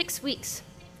 6 weeks.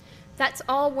 That's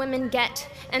all women get.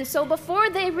 And so before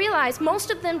they realize,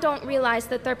 most of them don't realize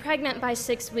that they're pregnant by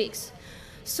 6 weeks.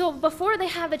 So before they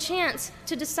have a chance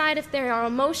to decide if they are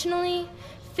emotionally,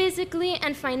 physically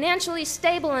and financially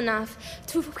stable enough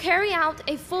to carry out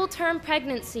a full-term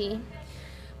pregnancy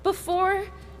before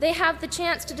they have the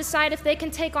chance to decide if they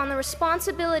can take on the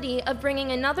responsibility of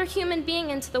bringing another human being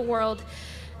into the world.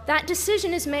 That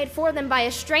decision is made for them by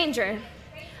a stranger.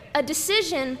 A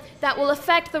decision that will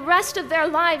affect the rest of their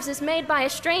lives is made by a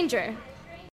stranger.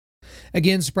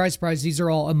 Again, surprise, surprise, these are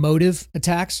all emotive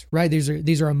attacks, right?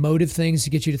 These are emotive things to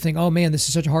get you to think, oh man, this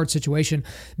is such a hard situation.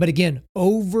 But again,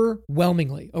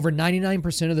 overwhelmingly, over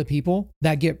 99% of the people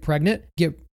that get pregnant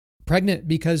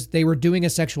because they were doing a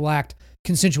sexual act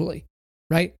consensually,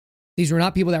 right? These were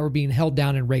not people that were being held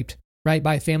down and raped, right,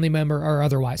 by a family member or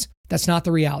otherwise. That's not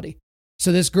the reality.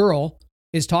 So this girl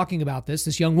is talking about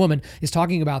this young woman is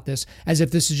talking about this as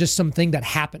if this is just something that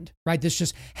happened, right? This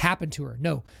just happened to her.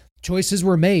 No, choices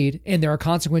were made and there are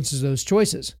consequences of those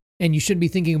choices. And you shouldn't be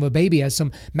thinking of a baby as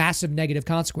some massive negative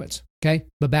consequence, okay?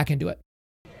 But back into it.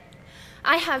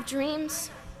 I have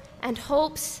dreams and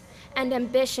hopes and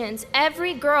ambitions.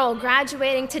 Every girl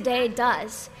graduating today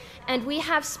does. And we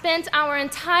have spent our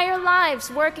entire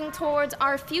lives working towards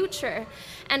our future.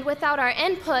 And without our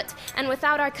input and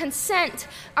without our consent,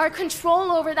 our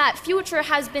control over that future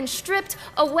has been stripped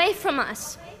away from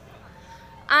us.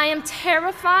 I am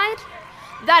terrified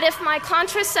that if my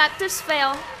contraceptives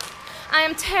fail, I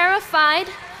am terrified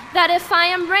that if I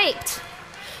am raped,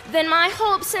 then my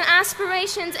hopes and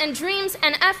aspirations and dreams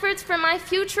and efforts for my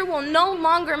future will no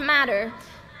longer matter.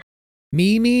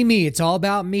 Me. It's all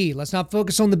about me. Let's not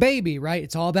focus on the baby, right?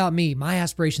 It's all about me, my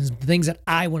aspirations, the things that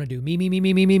I want to do.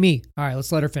 Me. All right,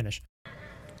 let's let her finish.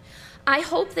 I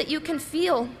hope that you can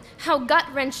feel how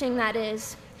gut-wrenching that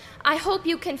is. I hope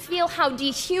you can feel how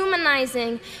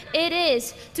dehumanizing it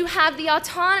is to have the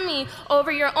autonomy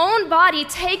over your own body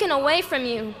taken away from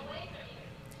you.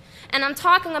 And I'm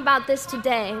talking about this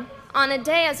today, on a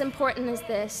day as important as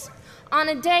this. On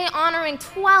a day honoring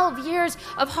 12 years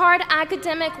of hard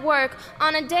academic work,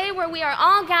 on a day where we are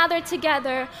all gathered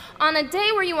together, on a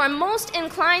day where you are most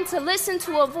inclined to listen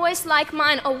to a voice like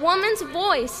mine, a woman's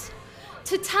voice,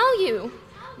 to tell you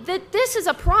that this is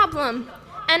a problem,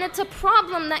 and it's a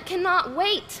problem that cannot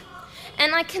wait.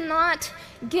 And I cannot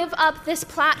give up this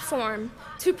platform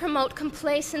to promote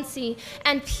complacency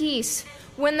and peace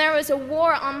when there is a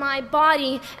war on my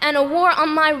body and a war on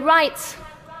my rights.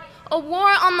 A war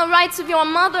on the rights of your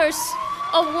mothers,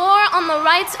 a war on the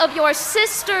rights of your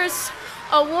sisters,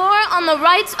 a war on the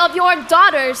rights of your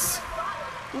daughters.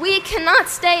 We cannot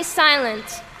stay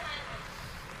silent.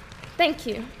 Thank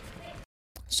you.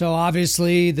 So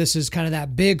obviously this is kind of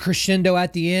that big crescendo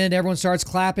at the end. Everyone starts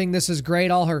clapping. This is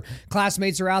great. All her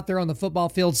classmates are out there on the football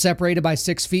field separated by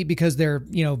 6 feet because their,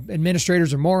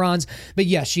 administrators are morons. But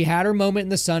yes, she had her moment in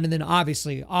the sun. And then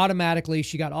obviously, automatically,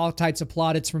 she got all types of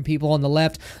plaudits from people on the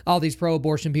left, all these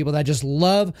pro-abortion people that just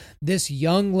love this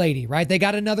young lady, right? They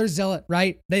got another zealot,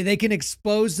 right? They can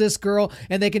expose this girl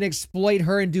and they can exploit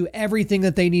her and do everything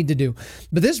that they need to do.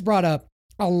 But this brought up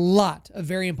a lot of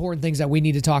very important things that we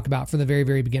need to talk about from the very,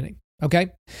 very beginning.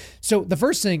 Okay. So the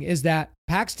first thing is that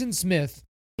Paxton Smith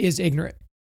is ignorant.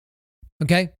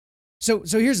 Okay. So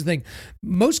here's the thing.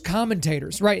 Most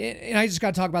commentators, right? And I just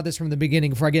got to talk about this from the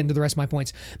beginning before I get into the rest of my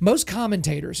points. Most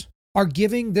commentators are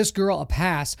giving this girl a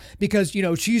pass because,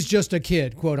 she's just a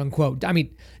kid, quote unquote. I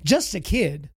mean, just a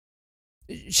kid.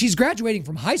 She's graduating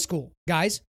from high school,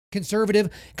 guys. Conservative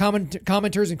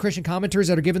commenters and Christian commenters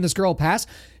that are giving this girl a pass.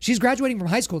 She's graduating from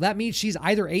high school. That means she's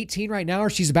either 18 right now or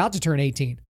she's about to turn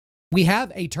 18. We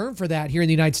have a term for that here in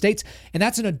the United States, and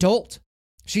that's an adult.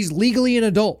 She's legally an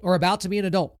adult or about to be an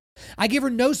adult. I give her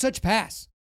no such pass,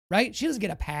 right? She doesn't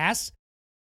get a pass.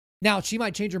 Now, she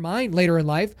might change her mind later in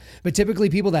life, but typically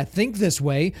people that think this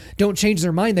way don't change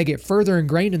their mind. They get further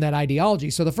ingrained in that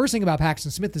ideology. So the first thing about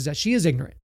Paxton Smith is that she is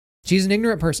ignorant. She's an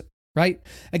ignorant person. Right?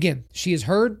 Again, she has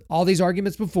heard all these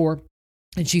arguments before,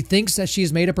 and she thinks that she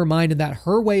has made up her mind and that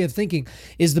her way of thinking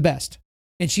is the best.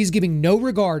 And she's giving no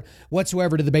regard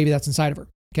whatsoever to the baby that's inside of her.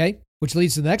 Okay? Which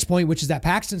leads to the next point, which is that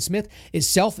Paxton Smith is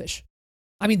selfish.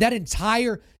 I mean, that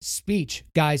entire speech,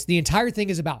 guys, the entire thing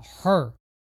is about her.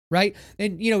 Right?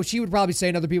 And, she would probably say,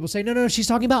 and other people say, no, she's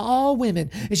talking about all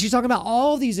women. And she's talking about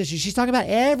all these issues. She's talking about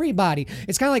everybody.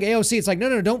 It's kind of like AOC. It's like,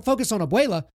 no, don't focus on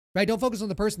Abuela. Right? Don't focus on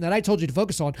the person that I told you to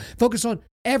focus on. Focus on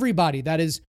everybody that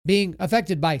is being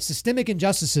affected by systemic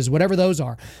injustices, whatever those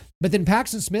are. But then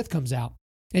Paxton Smith comes out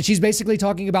and she's basically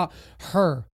talking about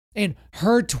her and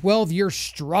her 12-year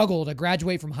struggle to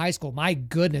graduate from high school. My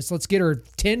goodness, let's get her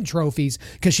 10 trophies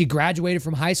because she graduated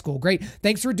from high school. Great.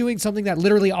 Thanks for doing something that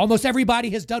literally almost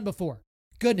everybody has done before.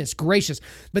 Goodness gracious.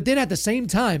 But then at the same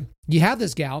time, you have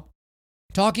this gal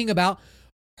talking about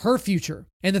her future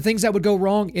and the things that would go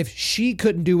wrong if she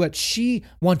couldn't do what she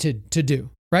wanted to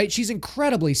do, right? She's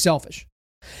incredibly selfish.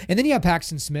 And then you have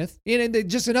Paxton Smith. And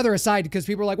just another aside, because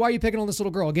people are like, why are you picking on this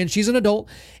little girl? Again, she's an adult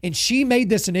and she made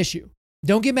this an issue.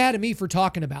 Don't get mad at me for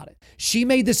talking about it. She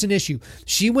made this an issue.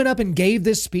 She went up and gave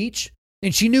this speech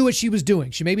and she knew what she was doing.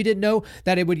 She maybe didn't know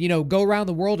that it would, go around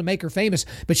the world and make her famous,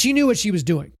 but she knew what she was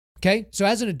doing. Okay. So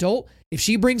as an adult, if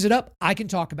she brings it up, I can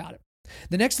talk about it.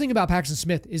 The next thing about Paxton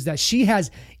Smith is that she has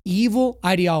evil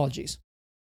ideologies.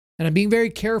 And I'm being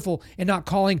very careful in not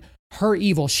calling her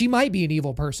evil. She might be an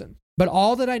evil person. But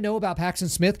all that I know about Paxton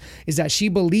Smith is that she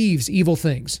believes evil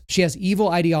things. She has evil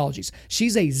ideologies.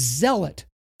 She's a zealot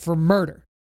for murder.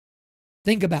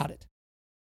 Think about it.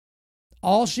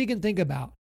 All she can think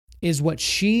about is what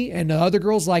she and the other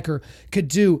girls like her could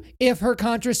do if her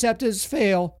contraceptives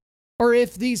fail or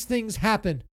if these things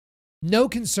happen. No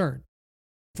concern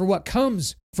for what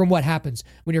comes from what happens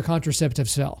when your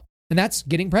contraceptives fail. And that's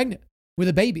getting pregnant with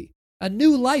a baby, a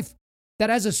new life. That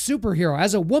as a superhero,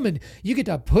 as a woman, you get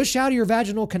to push out of your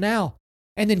vaginal canal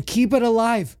and then keep it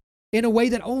alive in a way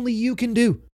that only you can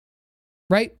do,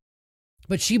 right?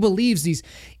 But she believes these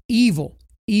evil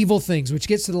things, which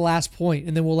gets to the last point,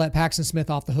 and then we'll let Paxton Smith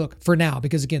off the hook for now,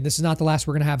 because again, this is not the last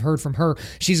we're going to have heard from her.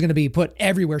 She's going to be put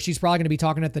everywhere. She's probably going to be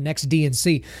talking at the next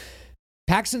DNC.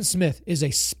 Paxton Smith is a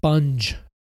sponge.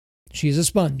 She is a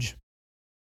sponge.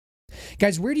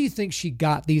 Guys, where do you think she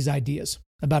got these ideas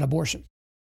about abortion?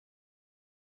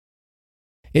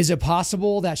 Is it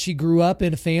possible that she grew up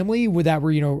in a family that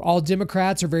were, all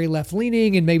Democrats or very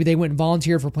left-leaning and maybe they went and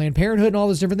volunteered for Planned Parenthood and all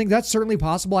those different things? That's certainly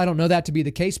possible. I don't know that to be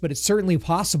the case, but it's certainly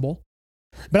possible.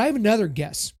 But I have another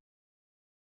guess.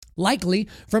 Likely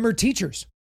from her teachers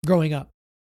growing up,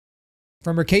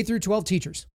 from her K through 12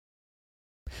 teachers.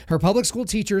 Her public school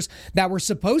teachers that were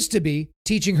supposed to be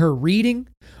teaching her reading,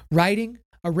 writing,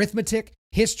 arithmetic,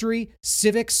 history,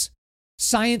 civics,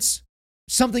 science,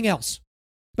 something else.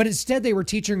 But instead, they were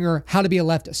teaching her how to be a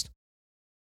leftist.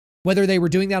 Whether they were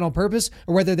doing that on purpose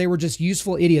or whether they were just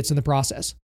useful idiots in the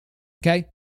process. Okay?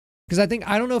 Because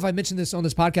I don't know if I mentioned this on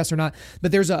this podcast or not,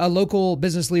 but there's a local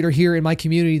business leader here in my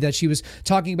community that she was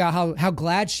talking about how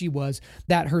glad she was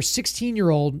that her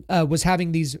 16-year-old was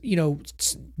having these,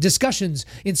 discussions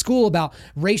in school about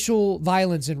racial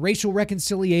violence and racial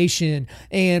reconciliation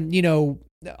and,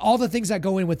 all the things that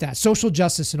go in with that, social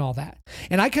justice and all that.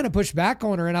 And I kind of pushed back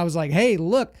on her and I was like, hey,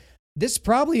 look, this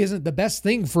probably isn't the best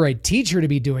thing for a teacher to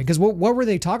be doing. Because what were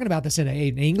they talking about this in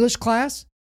an English class?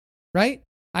 Right?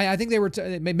 I think they were,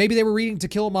 maybe they were reading To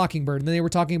Kill a Mockingbird and then they were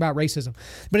talking about racism.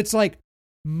 But it's like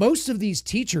most of these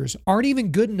teachers aren't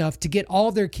even good enough to get all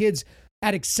of their kids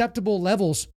at acceptable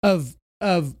levels of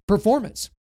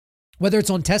performance, whether it's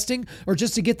on testing or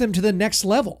just to get them to the next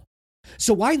level.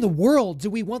 So why in the world do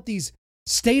we want these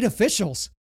state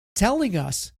officials telling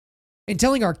us and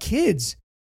telling our kids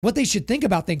what they should think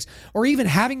about things or even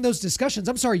having those discussions?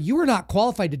 I'm sorry, you are not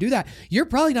qualified to do that. You're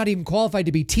probably not even qualified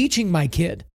to be teaching my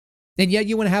kid. And yet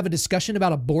you want to have a discussion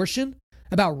about abortion,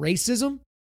 about racism,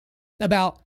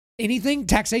 about anything,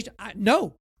 taxation.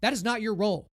 No, that is not your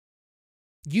role.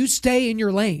 You stay in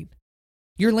your lane.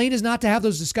 Your lane is not to have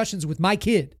those discussions with my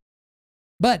kid.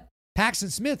 But Paxton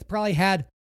Smith probably had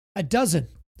a dozen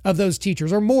of those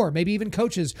teachers or more, maybe even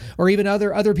coaches or even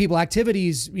other people,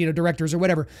 activities, directors or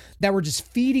whatever, that were just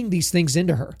feeding these things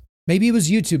into her. Maybe it was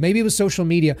YouTube, maybe it was social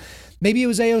media, maybe it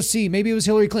was AOC, maybe it was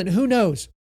Hillary Clinton, who knows?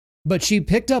 But she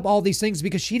picked up all these things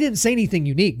because she didn't say anything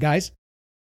unique, guys.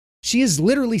 She has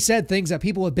literally said things that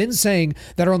people have been saying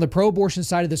that are on the pro-abortion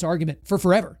side of this argument for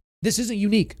forever. This isn't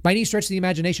unique by any stretch of the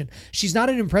imagination. She's not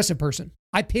an impressive person.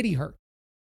 I pity her.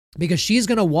 Because she's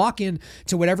going to walk in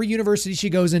to whatever university she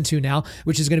goes into now,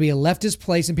 which is going to be a leftist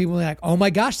place. And people are like, oh my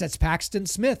gosh, that's Paxton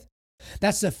Smith.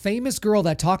 That's the famous girl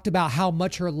that talked about how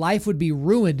much her life would be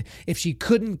ruined if she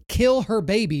couldn't kill her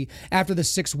baby after the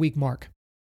 6-week mark.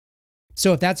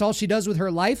 So if that's all she does with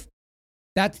her life,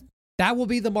 that will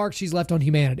be the mark she's left on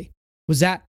humanity. Was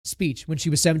that speech when she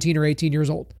was 17 or 18 years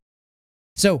old.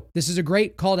 So this is a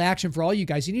great call to action for all you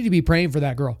guys. You need to be praying for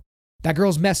that girl. That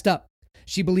girl's messed up.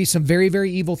 She believes some very,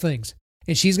 very evil things.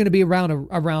 And she's going to be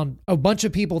around a bunch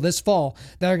of people this fall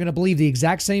that are going to believe the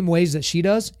exact same ways that she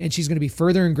does. And she's going to be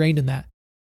further ingrained in that.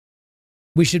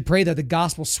 We should pray that the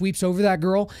gospel sweeps over that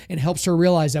girl and helps her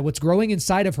realize that what's growing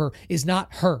inside of her is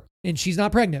not her. And she's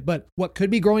not pregnant, but what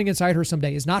could be growing inside her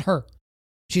someday is not her.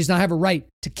 She does not have a right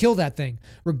to kill that thing,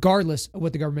 regardless of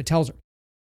what the government tells her.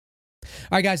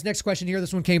 All right, guys, next question here.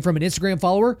 This one came from an Instagram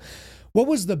follower. What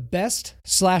was the best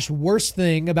 / worst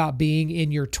thing about being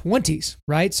in your 20s,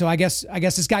 right? So I guess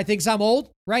this guy thinks I'm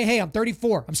old, right? Hey, I'm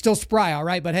 34. I'm still spry, all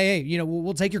right? But hey,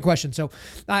 we'll take your question. So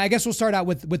I guess we'll start out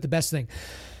with the best thing.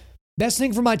 Best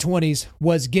thing for my 20s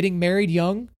was getting married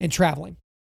young and traveling.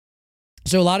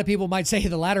 So a lot of people might say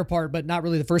the latter part, but not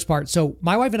really the first part. So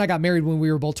my wife and I got married when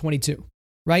we were both 22,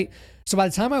 right? So by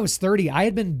the time I was 30, I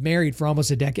had been married for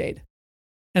almost a decade.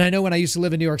 And I know when I used to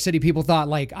live in New York City, people thought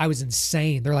like I was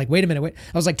insane. They're like, wait a minute.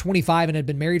 I was like 25 and had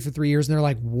been married for 3 years. And they're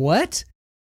like, what?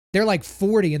 They're like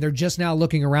 40 and they're just now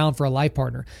looking around for a life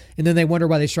partner. And then they wonder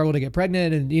why they struggle to get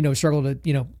pregnant and, struggle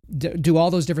to, do all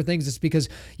those different things. It's because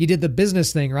you did the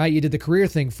business thing, right? You did the career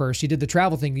thing first. You did the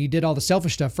travel thing. You did all the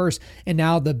selfish stuff first. And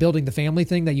now the building the family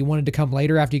thing that you wanted to come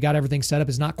later after you got everything set up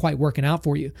is not quite working out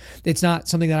for you. It's not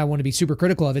something that I want to be super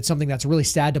critical of. It's something that's really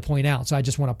sad to point out. So I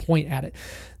just want to point at it.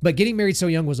 But getting married so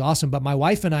young was awesome. But my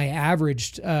wife and I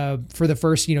averaged for the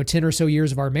first, 10 or so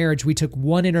years of our marriage, we took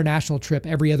one international trip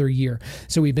every other year.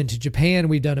 So we've been to Japan.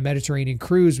 We've done a Mediterranean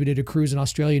cruise. We did a cruise in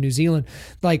Australia, New Zealand.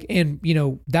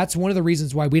 That's one of the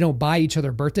reasons why we don't buy each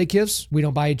other birthday gifts. We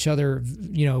don't buy each other,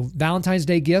 Valentine's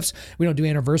Day gifts. We don't do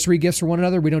anniversary gifts for one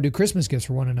another. We don't do Christmas gifts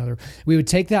for one another. We would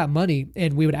take that money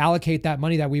and we would allocate that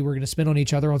money that we were going to spend on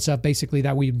each other on stuff basically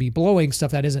that we'd be blowing,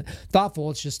 stuff that isn't thoughtful.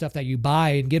 It's just stuff that you buy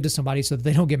and give to somebody so that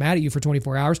they don't get mad at you for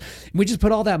 24 hours. And we just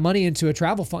put all that money into a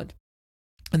travel fund.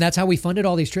 And that's how we funded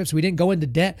all these trips. We didn't go into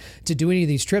debt to do any of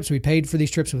these trips. We paid for these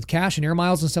trips with cash and air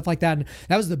miles and stuff like that. And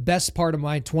that was the best part of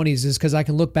my 20s is because I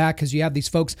can look back because you have these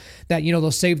folks that, they'll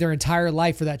save their entire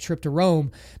life for that trip to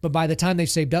Rome. But by the time they've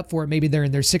saved up for it, maybe they're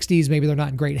in their 60s, maybe they're not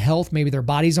in great health, maybe their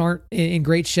bodies aren't in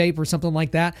great shape or something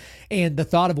like that. And the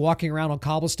thought of walking around on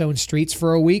cobblestone streets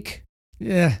for a week,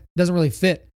 doesn't really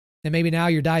fit. And maybe now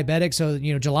you're diabetic, so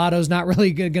gelato's not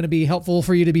really going to be helpful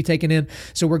for you to be taken in.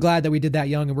 So we're glad that we did that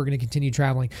young, and we're going to continue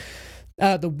traveling.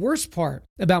 The worst part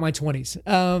about my 20s,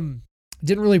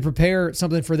 didn't really prepare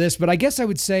something for this, but I guess I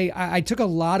would say I took a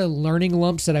lot of learning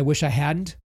lumps that I wish I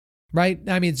hadn't. Right?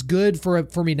 I mean, it's good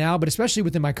for me now, but especially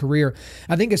within my career,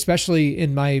 I think especially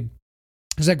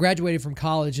because I graduated from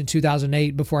college in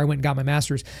 2008 before I went and got my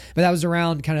master's, but that was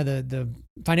around kind of the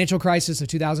financial crisis of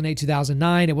 2008,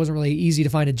 2009. It wasn't really easy to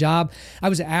find a job. I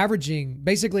was averaging,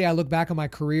 basically I look back on my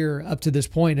career up to this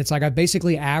point, it's like I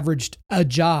basically averaged a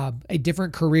job, a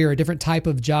different career, a different type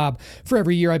of job for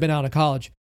every year I've been out of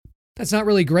college. That's not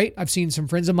really great. I've seen some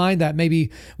friends of mine that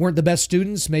maybe weren't the best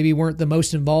students, maybe weren't the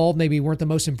most involved, maybe weren't the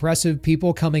most impressive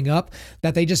people coming up,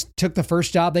 that they just took the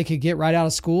first job they could get right out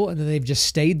of school and then they've just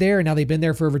stayed there. And now they've been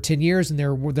there for over 10 years and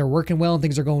they're working well and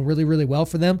things are going really, really well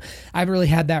for them. I haven't really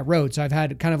had that road. So I've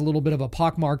had kind of a little bit of a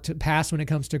pockmarked past when it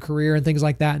comes to career and things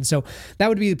like that. And so that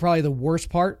would be probably the worst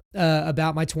part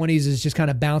about my 20s is just kind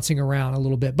of bouncing around a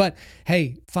little bit. But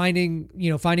hey, finding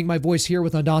my voice here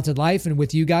with Undaunted Life and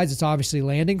with you guys, it's obviously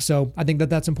landing. So I think that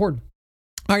that's important.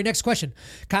 All right, next question.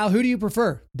 Kyle, who do you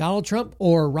prefer, Donald Trump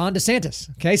or Ron DeSantis?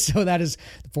 Okay, so that is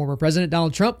the former president,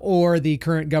 Donald Trump, or the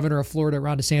current governor of Florida,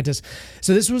 Ron DeSantis.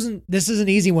 So this is an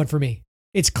easy one for me.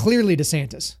 It's clearly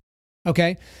DeSantis,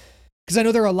 okay? Because I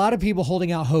know there are a lot of people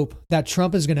holding out hope that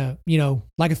Trump is going to,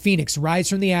 like a phoenix, rise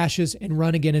from the ashes and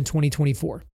run again in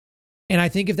 2024. And I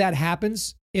think if that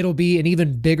happens, it'll be an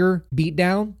even bigger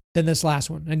beatdown than this last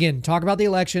one. Again, talk about the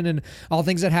election and all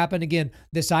things that happened. Again,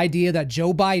 this idea that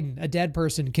Joe Biden, a dead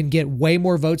person, can get way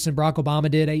more votes than Barack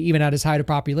Obama did, even at his height of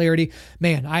popularity.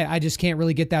 Man, I just can't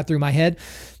really get that through my head.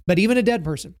 But even a dead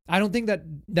person, I don't think that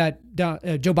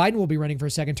Joe Biden will be running for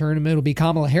a second term. It'll be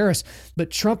Kamala Harris.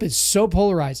 But Trump is so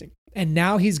polarizing. And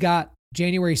now he's got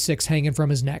January 6th hanging from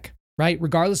his neck, right?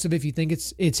 Regardless of if you think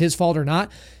it's his fault or not.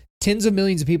 Tens of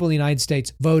millions of people in the United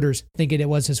States, voters, thinking it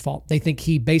was his fault. They think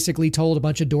he basically told a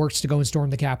bunch of dorks to go and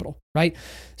storm the Capitol, right?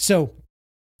 So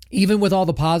even with all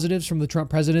the positives from the Trump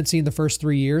presidency in the first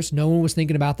 3 years, no one was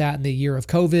thinking about that in the year of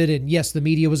COVID. And yes, the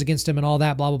media was against him and all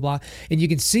that, blah, blah, blah. And you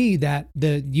can see that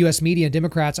the U.S. media and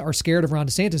Democrats are scared of Ron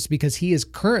DeSantis because he is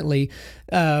currently,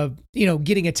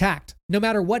 getting attacked. No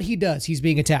matter what he does, he's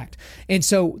being attacked. And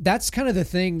so that's kind of the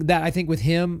thing that I think with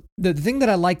him, the thing that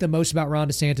I like the most about Ron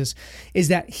DeSantis is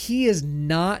that he is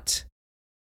not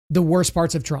the worst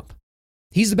parts of Trump.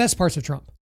 He's the best parts of Trump.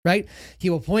 Right?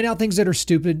 He will point out things that are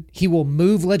stupid. He will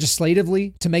move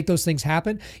legislatively to make those things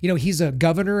happen. He's a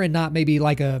governor and not maybe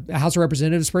like a House of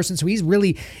Representatives person. So he's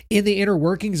really in the inner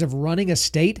workings of running a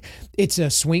state. It's a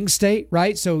swing state,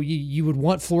 right? So you would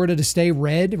want Florida to stay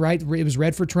red, right? It was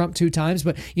red for Trump 2 times,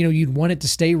 but you'd want it to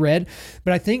stay red.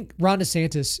 But I think Ron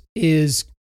DeSantis is,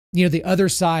 the other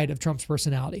side of Trump's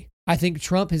personality. I think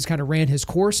Trump has kind of ran his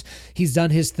course. He's done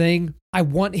his thing. I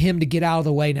want him to get out of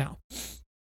the way now.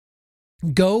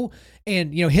 Go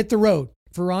and, hit the road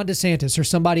for Ron DeSantis or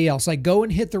somebody else. Like, go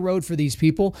and hit the road for these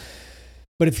people.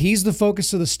 But if he's the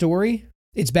focus of the story,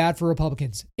 it's bad for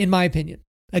Republicans, in my opinion.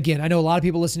 Again, I know a lot of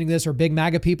people listening to this are big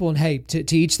MAGA people, and hey,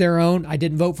 to each their own. I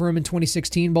didn't vote for him in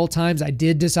 2016 both times. I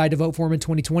did decide to vote for him in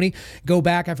 2020. Go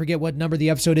back, I forget what number the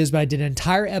episode is, but I did an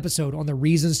entire episode on the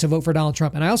reasons to vote for Donald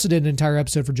Trump. And I also did an entire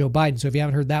episode for Joe Biden. So if you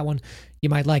haven't heard that one, you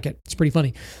might like it. It's pretty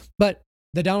funny. But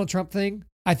the Donald Trump thing,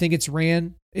 I think it's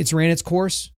ran its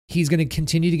course. He's going to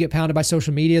continue to get pounded by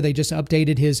social media. They just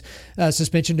updated his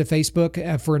suspension to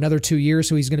Facebook for another 2 years.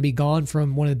 So he's going to be gone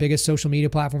from one of the biggest social media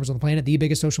platforms on the planet, the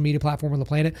biggest social media platform on the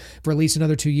planet, for at least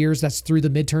another 2 years. That's through the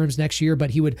midterms next year,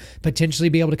 but he would potentially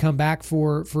be able to come back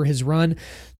for his run.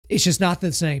 It's just not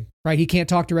the same, right? He can't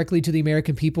talk directly to the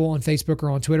American people on Facebook or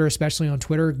on Twitter, especially on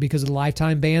Twitter because of the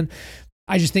lifetime ban.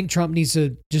 I just think Trump needs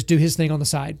to just do his thing on the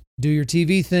side. Do your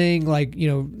TV thing, like,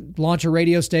 launch a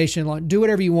radio station, do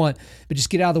whatever you want, but just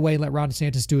get out of the way and let Ron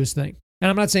DeSantis do his thing. And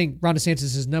I'm not saying Ron DeSantis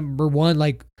is number one,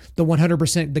 like the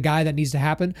 100% the guy that needs to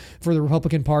happen for the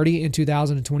Republican Party in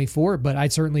 2024, but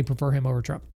I'd certainly prefer him over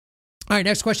Trump. All right,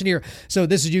 next question here. So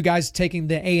this is you guys taking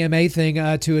the AMA thing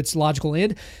to its logical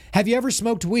end. Have you ever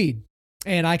smoked weed?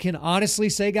 And I can honestly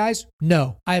say, guys,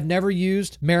 no. I have never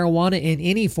used marijuana in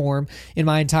any form in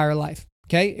my entire life.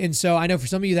 Okay. And so I know for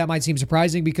some of you that might seem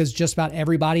surprising because just about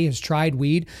everybody has tried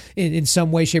weed in some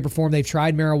way, shape, or form. They've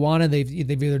tried marijuana.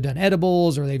 They've either done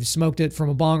edibles or they've smoked it from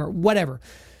a bong or whatever.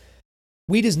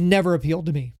 Weed has never appealed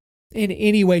to me in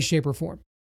any way, shape, or form.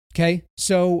 Okay.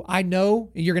 So I know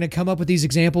you're going to come up with these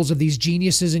examples of these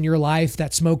geniuses in your life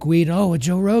that smoke weed. Oh,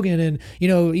 Joe Rogan and,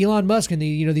 Elon Musk and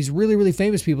these really, really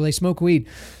famous people, they smoke weed.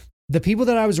 The people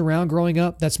that I was around growing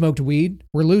up that smoked weed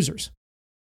were losers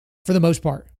for the most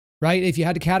part. Right? If you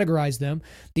had to categorize them,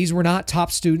 these were not top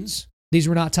students. These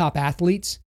were not top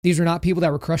athletes. These were not people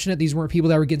that were crushing it. These weren't people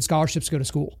that were getting scholarships to go to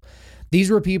school. These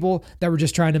were people that were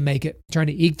just trying to make it, trying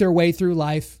to eke their way through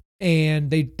life. And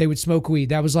they would smoke weed.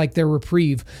 That was like their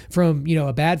reprieve from,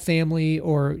 a bad family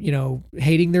or,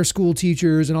 hating their school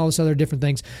teachers and all this other different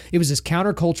things. It was this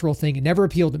countercultural thing. It never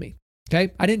appealed to me.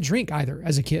 Okay. I didn't drink either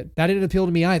as a kid. That didn't appeal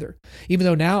to me either. Even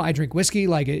though now I drink whiskey,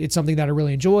 like it's something that I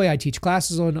really enjoy. I teach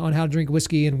classes on how to drink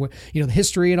whiskey and, the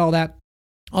history and all that.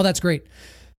 All that's great.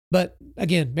 But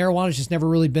again, marijuana has just never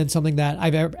really been something that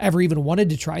I've ever even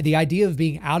wanted to try. The idea of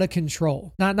being out of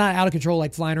control, not out of control,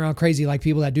 like flying around crazy, like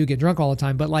people that do get drunk all the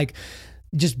time, but like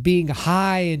just being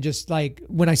high and just like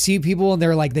when I see people and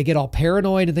they're like, they get all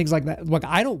paranoid and things like that. Like,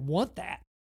 I don't want that.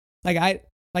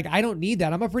 I don't need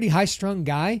that. I'm a pretty high-strung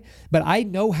guy, but I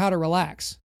know how to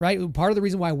relax, right? Part of the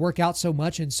reason why I work out so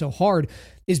much and so hard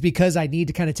is because I need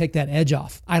to kind of take that edge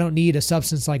off. I don't need a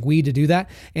substance like weed to do that.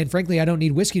 And frankly, I don't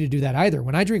need whiskey to do that either.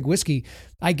 When I drink whiskey,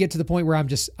 I get to the point where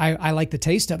I like the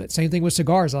taste of it. Same thing with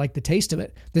cigars. I like the taste of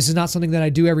it. This is not something that I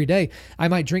do every day. I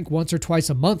might drink once or twice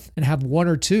a month and have one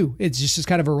or two. It's just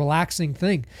kind of a relaxing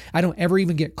thing. I don't ever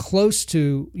even get close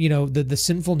to, the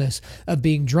sinfulness of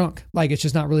being drunk. Like, it's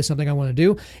just not really something I want to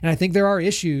do. And I think there are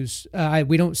issues.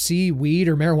 We don't see weed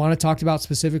or marijuana talked about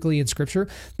specifically in scripture,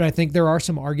 but I think there are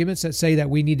some arguments that say that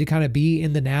we need to kind of be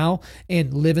in the now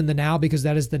and live in the now because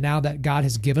that is the now that God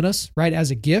has given us, right, as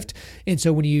a gift. And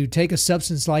so when you take a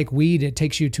substance like weed, it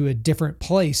takes you to a different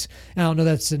place. And I don't know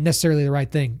that's necessarily the right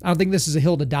thing. I don't think this is a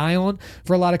hill to die on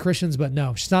for a lot of Christians, but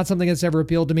no, it's not something that's ever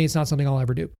appealed to me. It's not something I'll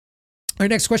ever do. All right,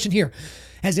 next question here.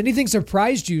 Has anything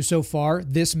surprised you so far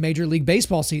this Major League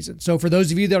Baseball season? So for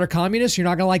those of you that are communists, you're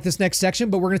not going to like this next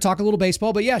section, but we're going to talk a little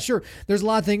baseball. But yeah, sure. There's a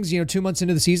lot of things, 2 months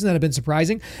into the season that have been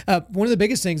surprising. One of the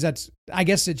biggest things I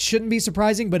guess it shouldn't be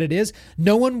surprising, but it is.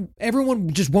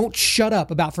 Everyone just won't shut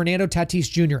up about Fernando Tatis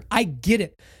Jr. I get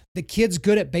it. The kid's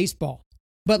good at baseball.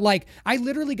 But I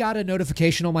literally got a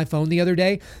notification on my phone the other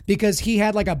day because he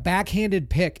had a backhanded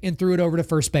pick and threw it over to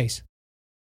first base.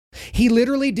 He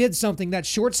literally did something that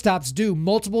shortstops do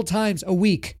multiple times a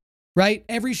week, right?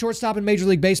 Every shortstop in Major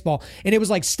League Baseball. And it was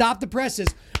stop the presses.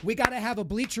 We got to have a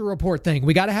Bleacher Report thing.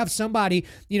 We got to have somebody,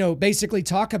 basically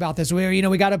talk about this where,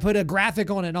 we got to put a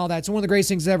graphic on it and all that. It's one of the greatest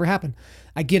things that ever happened.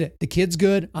 I get it. The kid's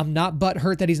good. I'm not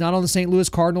butthurt that he's not on the St. Louis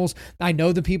Cardinals. I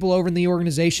know the people over in the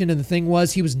organization, and the thing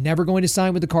was he was never going to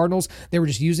sign with the Cardinals. They were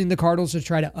just using the Cardinals to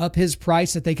try to up his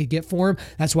price that they could get for him.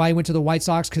 That's why he went to the White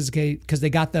Sox because they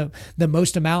got the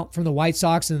most amount from the White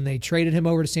Sox and they traded him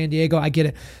over to San Diego. I get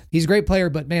it. He's a great player,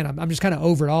 but man, I'm just kind of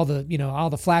over it. All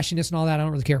the flashiness and all that. I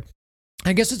don't really care.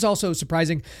 I guess it's also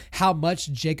surprising how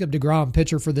much Jacob deGrom,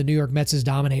 pitcher for the New York Mets, is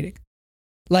dominating.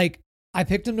 I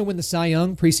picked him to win the Cy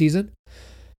Young preseason,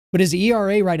 but his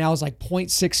ERA right now is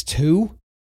 0.62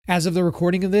 as of the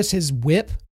recording of this. His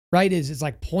whip, right, is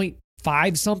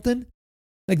 0.5 something.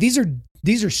 These are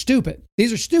These are stupid.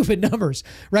 These are stupid numbers,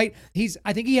 right?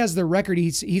 I think he has the record.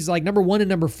 He's like number 1 and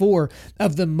number 4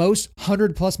 of the most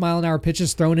 100+ mile an hour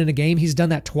pitches thrown in a game. He's done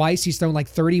that twice. He's thrown like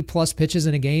 30+ pitches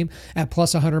in a game at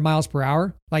plus 100 miles per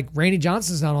hour. Like Randy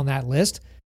Johnson's not on that list,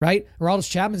 right? Aroldis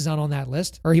Chapman's not on that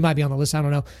list, or he might be on the list. I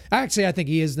don't know. Actually, I think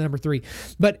he is the number 3.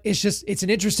 But it's an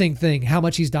interesting thing how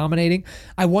much he's dominating.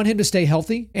 I want him to stay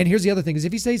healthy. And here's the other thing is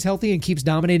if he stays healthy and keeps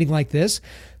dominating like this,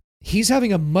 he's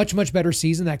having a much, much better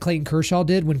season that Clayton Kershaw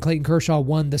did when Clayton Kershaw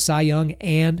won the Cy Young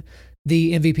and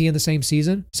the MVP in the same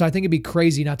season. So I think it'd be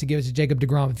crazy not to give it to Jacob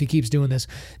deGrom if he keeps doing this.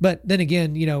 But then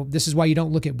again, this is why you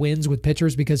don't look at wins with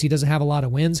pitchers because he doesn't have a lot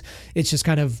of wins. It's just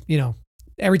kind of,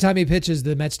 every time he pitches,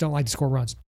 the Mets don't like to score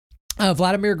runs.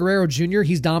 Vladimir Guerrero Jr.,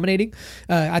 he's dominating.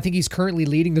 I think he's currently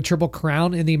leading the Triple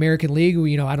Crown in the American League.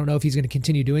 I don't know if he's going to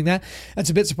continue doing that. That's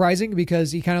a bit surprising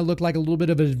because he kind of looked like a little bit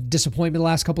of a disappointment the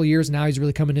last couple of years. Now he's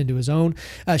really coming into his own.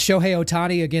 Shohei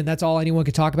Ohtani, again, that's all anyone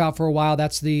could talk about for a while.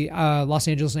 That's the Los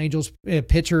Angeles Angels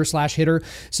pitcher / hitter.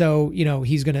 So,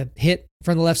 he's going to hit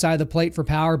from the left side of the plate for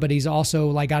power, but he's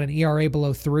also got an ERA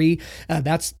below 3.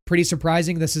 That's pretty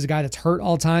surprising. This is a guy that's hurt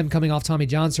all time coming off Tommy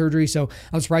John surgery. So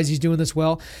I'm surprised he's doing this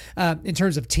well. In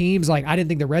terms of teams, I didn't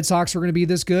think the Red Sox were going to be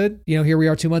this good. Here we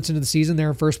are 2 months into the season. They're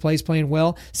in first place playing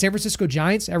well. San Francisco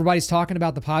Giants, everybody's talking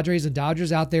about the Padres and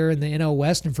Dodgers out there in the NL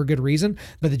West and for good reason,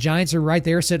 but the Giants are right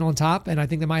there sitting on top. And I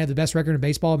think they might have the best record in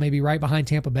baseball, maybe right behind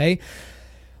Tampa Bay.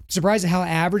 Surprised at how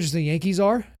average the Yankees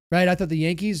are. Right, I thought the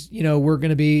Yankees, were going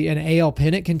to be an AL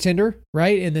pennant contender,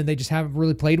 right? And then they just haven't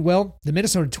really played well. The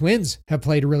Minnesota Twins have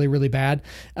played really, really bad.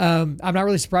 I'm not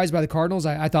really surprised by the Cardinals.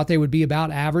 I thought they would be about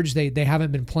average. They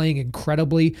haven't been playing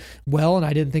incredibly well, and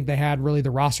I didn't think they had really the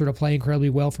roster to play incredibly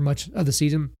well for much of the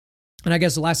season. And I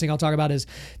guess the last thing I'll talk about is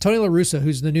Tony La Russa,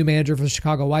 who's the new manager for the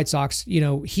Chicago White Sox.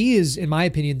 He is, in my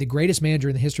opinion, the greatest manager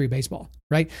in the history of baseball,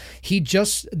 right? He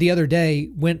just the other day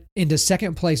went into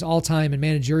second place all time in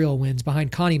managerial wins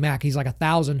behind Connie Mack. He's like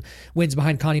 1,000 wins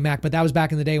behind Connie Mack, but that was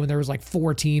back in the day when there was like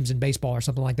 4 teams in baseball or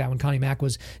something like that when Connie Mack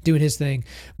was doing his thing.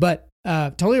 But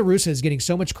Tony La Russa is getting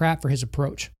so much crap for his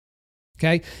approach.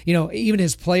 Okay. Even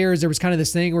his players, there was kind of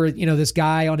this thing where, this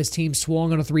guy on his team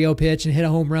swung on a 3-0 pitch and hit a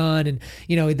home run. And,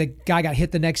 the guy got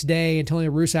hit the next day. And Tony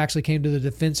La Russa actually came to the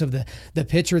defense of the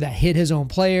pitcher that hit his own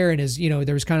player. And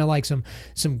there was kind of like some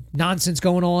nonsense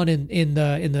going on in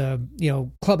the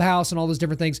clubhouse and all those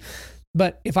different things.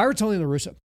 But if I were Tony La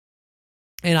Russa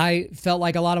and I felt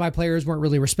like a lot of my players weren't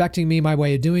really respecting me, my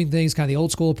way of doing things, kind of the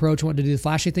old school approach, wanting to do the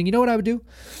flashy thing, you know what I would do?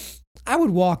 I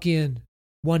would walk in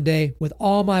one day with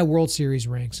all my World Series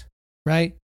rings,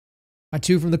 right? I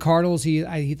 2 from the Cardinals.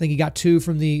 I think he got 2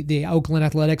 from the Oakland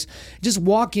Athletics. Just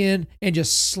walk in and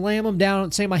just slam them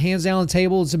down, slam my hands down on the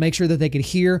table to make sure that they could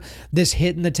hear this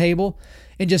hitting the table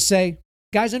and just say,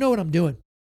 guys, I know what I'm doing.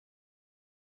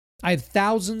 I have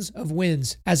thousands of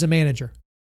wins as a manager.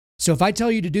 So if I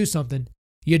tell you to do something,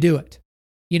 you do it.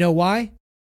 You know why?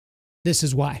 This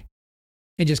is why.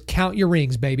 And just count your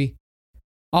rings, baby.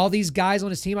 All these guys on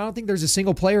his team, I don't think there's a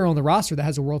single player on the roster that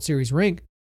has a World Series ring.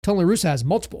 Tony La Russa has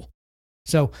multiple.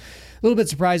 So a little bit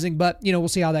surprising, but we'll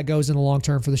see how that goes in the long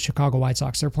term for the Chicago White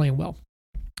Sox. They're playing well.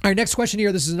 All right, next question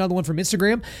here. This is another one from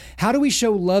Instagram. How do we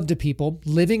show love to people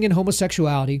living in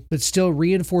homosexuality, but still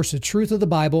reinforce the truth of the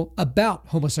Bible about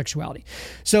homosexuality?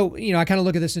 So, I kind of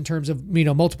look at this in terms of,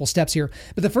 multiple steps here.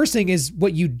 But the first thing is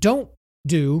what you don't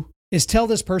do is tell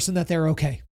this person that they're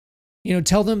okay.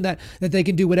 Tell them that they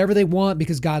can do whatever they want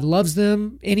because God loves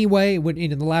them anyway.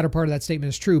 In the latter part of that statement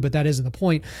is true, but that isn't the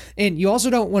point. And you also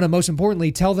don't want to, most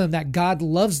importantly, tell them that God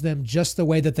loves them just the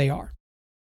way that they are.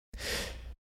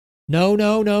 No.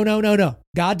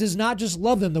 God does not just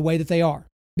love them the way that they are.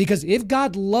 Because if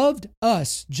God loved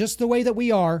us just the way that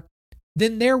we are,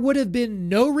 then there would have been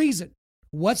no reason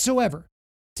whatsoever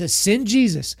to send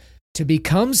Jesus to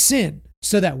become sin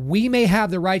so that we may have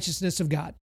the righteousness of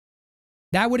God.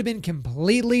 That would have been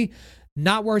completely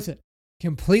not worth it,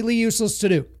 completely useless to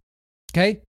do.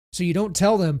 Okay? So you don't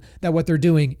tell them that what they're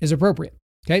doing is appropriate.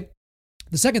 Okay?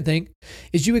 The second thing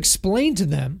is you explain to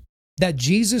them that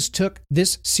Jesus took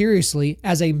this seriously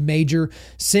as a major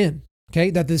sin. Okay,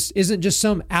 that this isn't just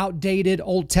some outdated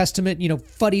Old Testament,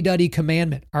 fuddy-duddy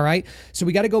commandment. All right. So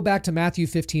we got to go back to Matthew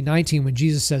 15:19 when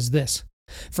Jesus says this: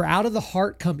 "For out of the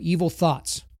heart come evil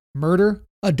thoughts, murder,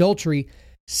 adultery,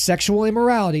 sexual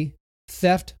immorality,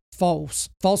 theft, false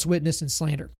witness, and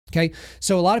slander." Okay.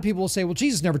 So a lot of people will say, well,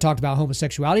 Jesus never talked about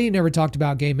homosexuality. He never talked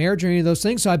about gay marriage or any of those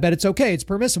things. So I bet it's okay. It's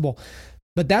permissible.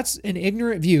 But that's an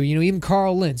ignorant view. Even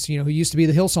Carl Lentz, who used to be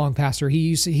the Hillsong pastor,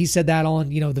 he said that on,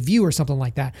 The View or something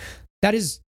like that. That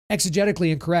is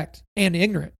exegetically incorrect and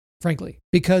ignorant. frankly,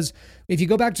 because if you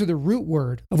go back to the root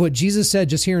word of what Jesus said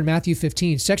just here in Matthew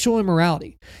 15, sexual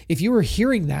immorality, if you were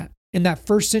hearing that in that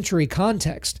first century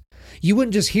context, you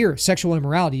wouldn't just hear sexual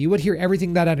immorality. You would hear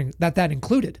everything that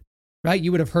included, right?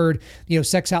 You would have heard,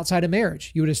 sex outside of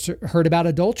marriage. You would have heard about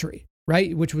adultery,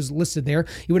 right? Which was listed there.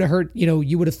 You would have heard,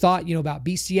 you would have thought, about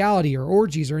bestiality or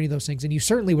orgies or any of those things. And you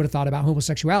certainly would have thought about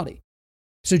homosexuality.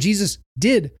 So Jesus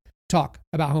did talk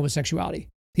about homosexuality.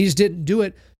 He just didn't do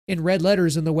it in red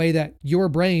letters in the way that your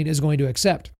brain is going to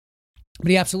accept. But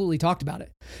he absolutely talked about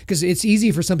it, because it's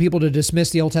easy for some people to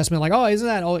dismiss the Old Testament like, oh, isn't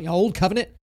that old covenant,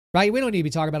 right? We don't need to be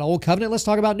talking about old covenant. Let's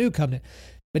talk about new covenant.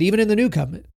 But even in the new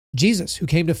covenant, Jesus, who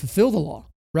came to fulfill the law,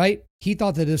 right? He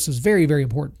thought that this was very, very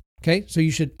important. Okay. So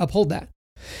you should uphold that.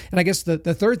 And I guess the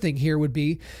third thing here would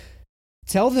be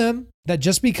tell them that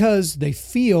just because they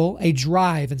feel a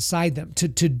drive inside them to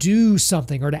do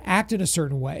something or to act in a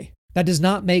certain way, that does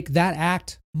not make that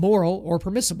act moral or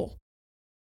permissible.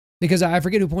 Because I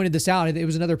forget who pointed this out. It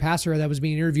was another pastor that was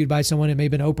being interviewed by someone. It may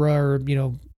have been Oprah or,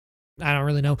 I don't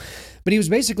really know. But he was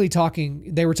basically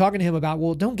they were talking to him about,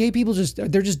 well, don't gay people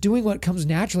they're just doing what comes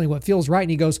naturally, what feels right.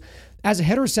 And he goes, as a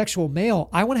heterosexual male,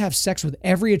 I want to have sex with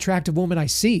every attractive woman I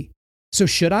see. So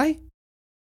should I?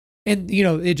 And,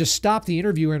 it just stopped the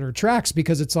interviewer in her tracks,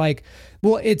 because it's like,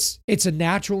 well, it's a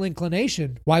natural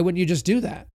inclination. Why wouldn't you just do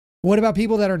that? What about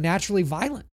people that are naturally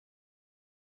violent?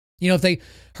 If they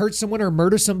hurt someone or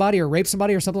murder somebody or rape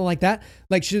somebody or something like that,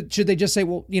 like should they just say,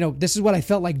 well, this is what I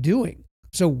felt like doing,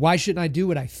 so why shouldn't I do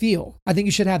what I feel? I think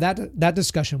you should have that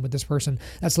discussion with this person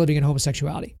that's living in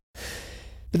homosexuality.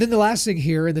 But then the last thing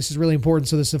here, and this is really important,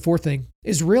 so this is the fourth thing,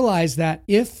 is realize that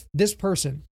if this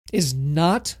person is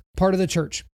not part of the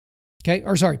church, okay,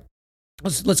 or sorry,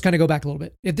 let's kind of go back a little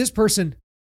bit. If this person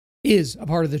is a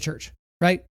part of the church,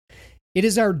 right, it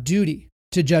is our duty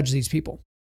to judge these people,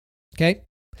 okay?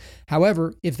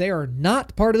 However, if they are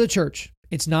not part of the church,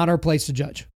 it's not our place to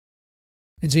judge.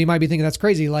 And so you might be thinking that's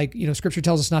crazy. Like, scripture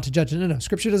tells us not to judge. No,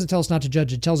 scripture doesn't tell us not to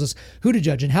judge. It tells us who to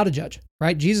judge and how to judge,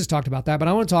 right? Jesus talked about that, but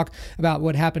I want to talk about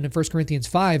what happened in 1 Corinthians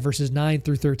 5, verses 9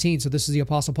 through 13. So this is the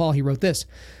Apostle Paul. He wrote this: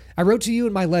 I wrote to you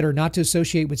in my letter not to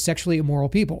associate with sexually immoral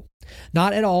people,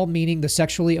 not at all meaning the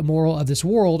sexually immoral of this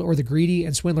world or the greedy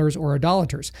and swindlers or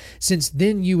idolaters, since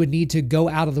then you would need to go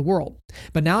out of the world.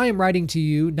 But now I am writing to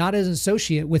you not as an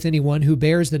associate with anyone who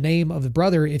bears the name of a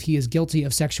brother if he is guilty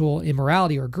of sexual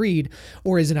immorality or greed,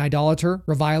 or is an idolater,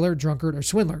 reviler, drunkard, or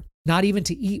swindler, not even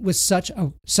to eat with such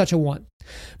a one.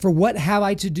 For what have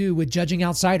I to do with judging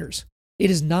outsiders?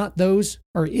 Is it not those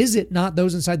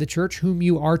inside the church whom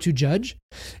you are to judge?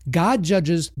 God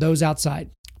judges those outside.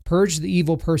 Purge the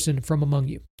evil person from among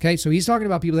you. Okay, so he's talking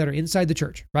about people that are inside the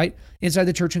church, right? Inside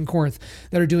the church in Corinth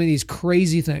that are doing these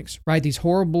crazy things, right? These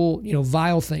horrible,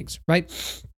 vile things, right?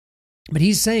 But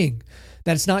he's saying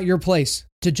that it's not your place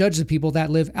to judge the people that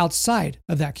live outside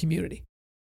of that community.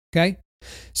 Okay?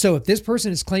 So if this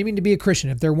person is claiming to be a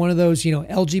Christian, if they're one of those,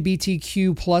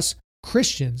 LGBTQ plus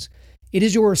Christians, it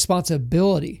is your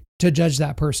responsibility to judge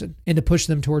that person and to push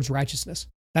them towards righteousness.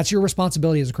 That's your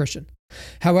responsibility as a Christian.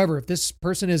 However, if this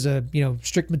person is a,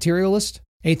 strict materialist,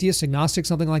 atheist, agnostic,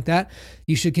 something like that,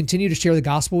 you should continue to share the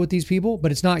gospel with these people,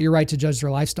 but it's not your right to judge their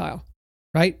lifestyle,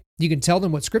 right? You can tell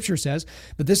them what scripture says,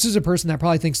 but this is a person that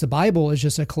probably thinks the Bible is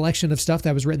just a collection of stuff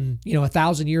that was written,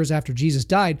 1,000 years after Jesus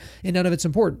died, and none of it's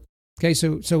important. Okay,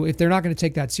 so if they're not going to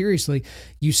take that seriously,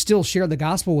 you still share the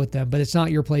gospel with them, but it's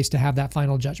not your place to have that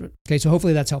final judgment. Okay, so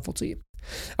hopefully that's helpful to you.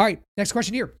 All right, next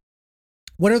question here.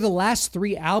 What are the last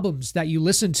 3 albums that you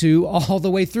listened to all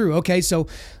the way through? Okay, so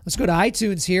let's go to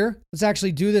iTunes here. Let's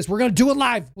actually do this. We're going to do it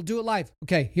live. We'll do it live.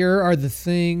 Okay, here are the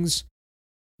things.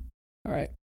 All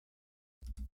right.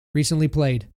 Recently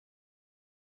played.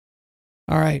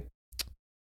 All right.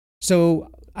 So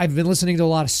I've been listening to a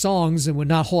lot of songs and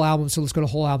not whole albums, so let's go to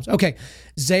whole albums. Okay,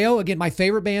 Zao, again, my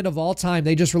favorite band of all time.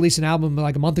 They just released an album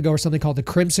like a month ago or something called The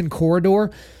Crimson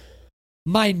Corridor.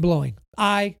 Mind-blowing.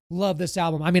 I love this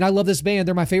album. I mean, I love this band.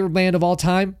 They're my favorite band of all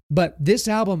time, but this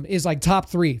album is like top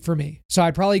 3 for me. So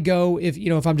I'd probably go, if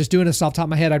I'm just doing this off the top of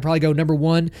my head, I'd probably go number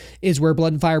 1 is Where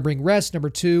Blood and Fire Bring Rest. Number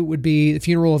 2 would be The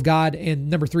Funeral of God. And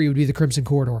number 3 would be The Crimson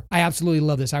Corridor. I absolutely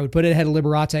love this. I would put it ahead of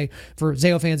Liberate. For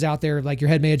Zao fans out there, like your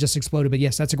head may have just exploded, but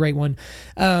yes, that's a great one.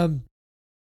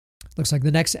 Looks like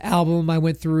the next album I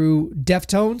went through,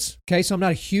 Deftones. Okay, so I'm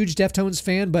not a huge Deftones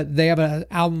fan, but they have an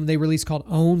album they released called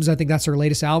Ohms. I think that's their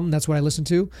latest album. That's what I listened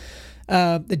to.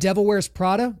 The Devil Wears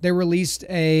Prada. They released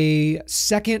a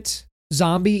second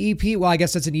zombie EP. Well, I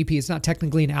guess that's an EP. It's not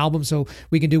technically an album, so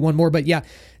we can do one more. But yeah,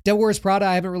 Devil Wears Prada,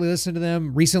 I haven't really listened to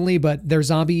them recently, but their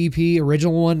zombie EP,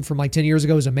 original one from like 10 years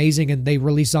ago, is amazing. And they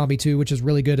released Zombie 2, which is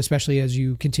really good, especially as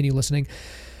you continue listening.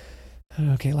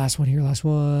 Okay, last one here, last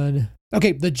one.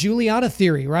 Okay, the Juliana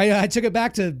theory, right? I took it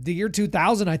back to the year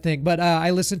 2000, I think, but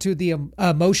I listened to the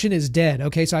Emotion is Dead.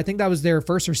 Okay, so I think that was their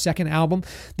first or second album.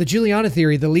 The Juliana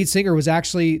theory, the lead singer was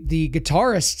actually the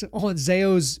guitarist on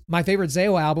my favorite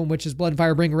Zao album, which is Blood and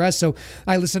Fire Bring Rest. So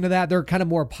I listened to that. They're kind of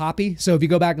more poppy. So if you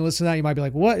go back and listen to that, you might be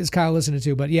like, what is Kyle listening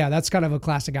to? But yeah, that's kind of a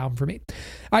classic album for me. All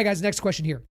right, guys, next question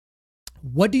here.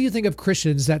 What do you think of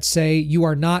Christians that say you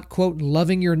are not, quote,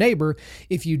 loving your neighbor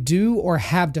if you do or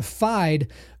have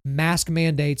defied mask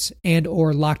mandates and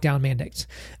or lockdown mandates?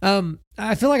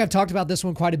 I feel like I've talked about this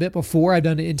one quite a bit before. I've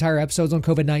done entire episodes on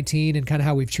COVID-19 and kind of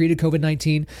how we've treated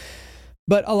COVID-19.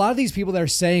 But a lot of these people that are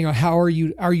saying, how are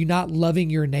you not loving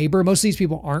your neighbor? Most of these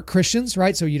people aren't Christians,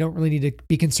 right? So you don't really need to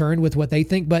be concerned with what they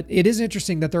think. But it is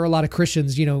interesting that there are a lot of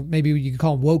Christians, maybe you can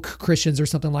call them woke Christians or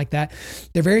something like that.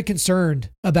 They're very concerned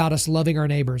about us loving our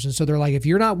neighbors. And so they're like, if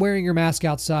you're not wearing your mask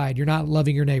outside, you're not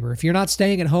loving your neighbor. If you're not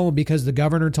staying at home because the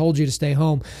governor told you to stay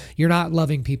home, you're not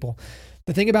loving people.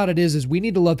 The thing about it is we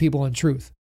need to love people in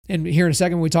truth. And here in a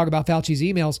second, when we talk about Fauci's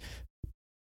emails,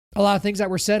 a lot of things that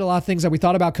were said, a lot of things that we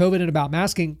thought about COVID and about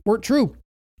masking weren't true.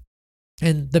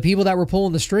 And the people that were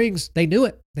pulling the strings, they knew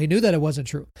it. They knew that it wasn't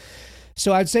true.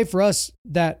 So I'd say for us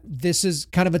that this is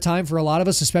kind of a time for a lot of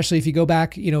us, especially if you go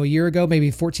back, a year ago,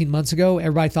 maybe 14 months ago,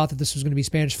 everybody thought that this was going to be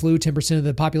Spanish flu. 10% of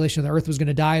the population of the earth was going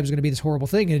to die. It was going to be this horrible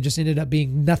thing. And it just ended up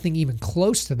being nothing even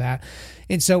close to that.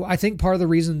 And so I think part of the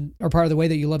reason or part of the way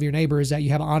that you love your neighbor is that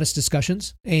you have honest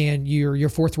discussions and you're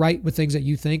forthright with things that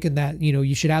you think and that,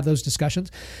 you should have those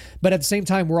discussions. But at the same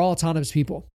time, we're all autonomous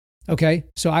people. Okay.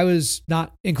 So I was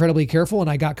not incredibly careful and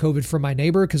I got COVID from my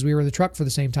neighbor because we were in the truck for the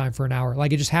same time for an hour.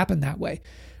 Like it just happened that way.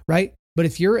 Right. But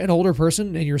if you're an older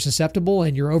person and you're susceptible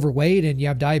and you're overweight and you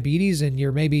have diabetes and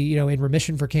you're maybe, in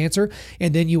remission for cancer,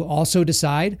 and then you also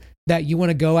decide that you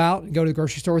want to go out and go to the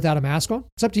grocery store without a mask on,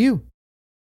 it's up to you.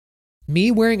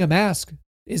 Me wearing a mask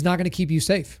is not going to keep you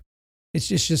safe. It's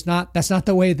just not, that's not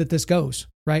the way that this goes,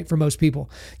 right? For most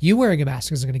people, you wearing a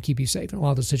mask isn't going to keep you safe in a lot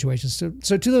of those situations.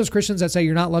 So to those Christians that say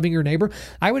you're not loving your neighbor,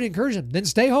 I would encourage them, then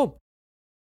stay home.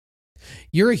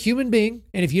 You're a human being.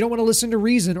 And if you don't want to listen to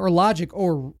reason or logic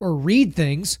or read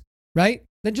things, right?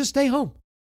 Then just stay home.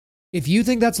 If you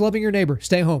think that's loving your neighbor,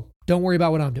 stay home. Don't worry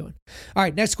about what I'm doing. All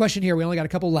right, next question here. We only got a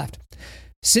couple left.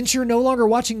 Since you're no longer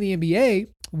watching the NBA,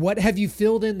 what have you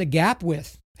filled in the gap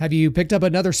with? Have you picked up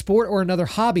another sport or another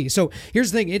hobby? So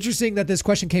here's the thing. Interesting that this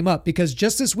question came up because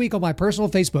just this week on my personal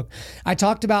Facebook, I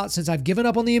talked about since I've given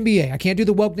up on the NBA, I can't do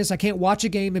the wokeness. I can't watch a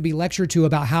game and be lectured to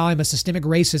about how I'm a systemic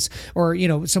racist or,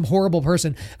 some horrible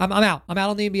person. I'm out. I'm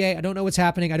out on the NBA. I don't know what's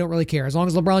happening. I don't really care. As long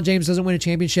as LeBron James doesn't win a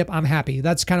championship, I'm happy.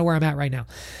 That's kind of where I'm at right now.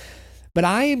 But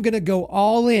I am going to go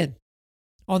all in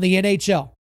on the NHL.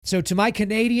 So to my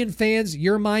Canadian fans,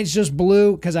 your minds just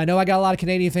blew because I know I got a lot of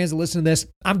Canadian fans that listen to this.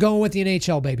 I'm going with the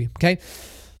NHL, baby. Okay.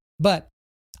 But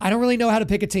I don't really know how to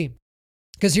pick a team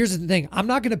because here's the thing. I'm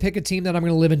not going to pick a team that I'm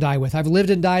going to live and die with. I've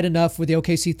lived and died enough with the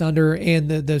OKC Thunder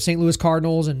and the St. Louis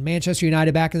Cardinals and Manchester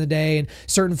United back in the day and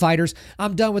certain fighters.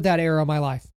 I'm done with that era of my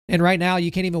life. And right now,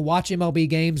 you can't even watch MLB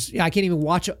games. I can't even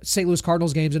watch St. Louis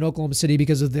Cardinals games in Oklahoma City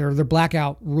because of their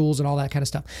blackout rules and all that kind of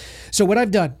stuff. So what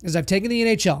I've done is I've taken the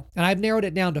NHL and I've narrowed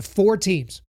it down to 4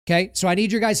 teams. Okay. So I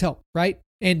need your guys' help, right?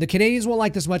 And the Canadians won't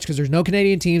like this much because there's no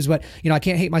Canadian teams, but I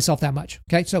can't hate myself that much.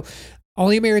 Okay. So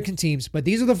only American teams, but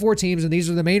these are the 4 teams. And these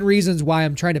are the main reasons why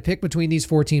I'm trying to pick between these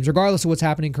 4 teams, regardless of what's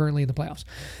happening currently in the playoffs.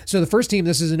 So the first team,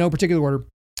 this is in no particular order,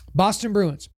 Boston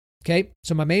Bruins. Okay.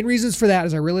 So my main reasons for that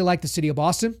is I really like the city of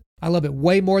Boston. I love it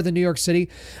way more than New York City.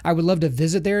 I would love to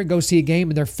visit there and go see a game,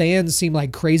 and their fans seem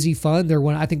like crazy fun.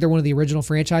 I think they're one of the original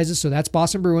franchises, so that's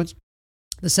Boston Bruins.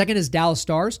 The second is Dallas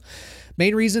Stars.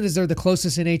 Main reason is they're the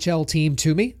closest NHL team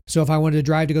to me, so if I wanted to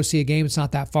drive to go see a game, it's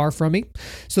not that far from me.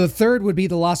 So the third would be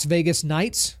the Las Vegas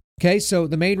Knights. Okay, so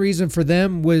the main reason for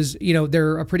them was,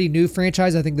 they're a pretty new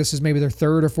franchise. I think this is maybe their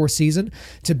 3rd or 4th season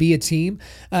to be a team.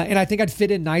 And I think I'd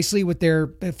fit in nicely with their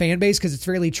fan base because it's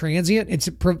fairly transient. It's,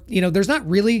 there's not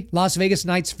really Las Vegas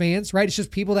Knights fans, right? It's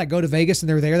just people that go to Vegas and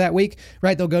they're there that week,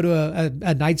 right? They'll go to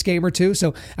a Knights game or two.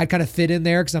 So I'd kind of fit in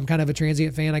there because I'm kind of a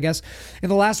transient fan, I guess. And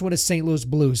the last one is St. Louis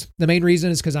Blues. The main reason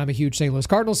is because I'm a huge St. Louis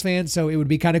Cardinals fan. So it would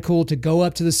be kind of cool to go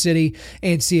up to the city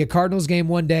and see a Cardinals game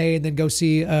one day and then go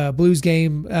see a Blues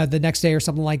game the next day or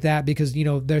something like that because,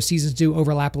 their seasons do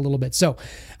overlap a little bit. So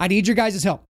I need your guys'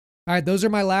 help. All right, those are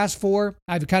my last 4.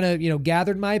 I've kind of,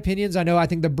 gathered my opinions. I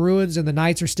think the Bruins and the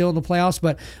Knights are still in the playoffs,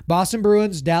 but Boston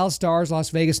Bruins, Dallas Stars,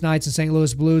 Las Vegas Knights, and St.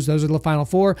 Louis Blues, those are the final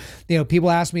 4.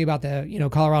 People ask me about the,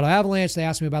 Colorado Avalanche. They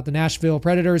asked me about the Nashville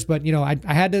Predators, but,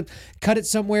 I had to cut it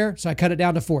somewhere, so I cut it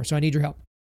down to 4. So I need your help.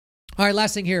 All right,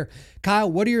 last thing here. Kyle,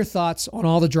 what are your thoughts on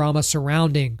all the drama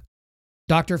surrounding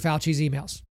Dr. Fauci's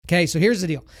emails. Okay, so here's the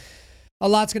deal. A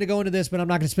lot's going to go into this, but I'm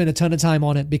not going to spend a ton of time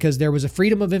on it because there was a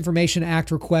Freedom of Information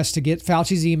Act request to get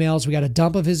Fauci's emails. We got a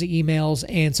dump of his emails,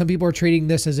 and some people are treating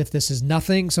this as if this is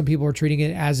nothing. Some people are treating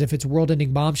it as if it's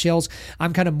world-ending bombshells.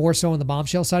 I'm kind of more so on the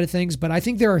bombshell side of things, but I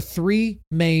think there are three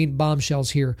main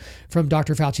bombshells here from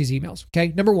Dr. Fauci's emails.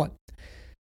 Okay, number one,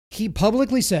 he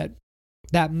publicly said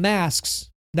that masks,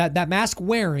 that mask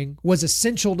wearing was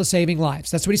essential to saving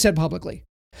lives. That's what he said publicly.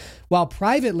 While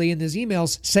privately in his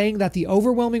emails saying that the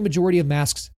overwhelming majority of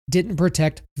masks didn't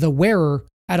protect the wearer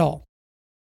at all.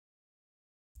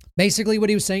 Basically, what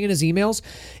he was saying in his emails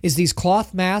is these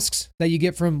cloth masks that you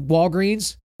get from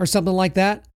Walgreens or something like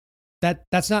that,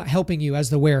 that's not helping you as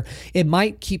the wearer. It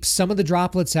might keep some of the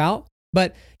droplets out,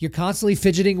 but you're constantly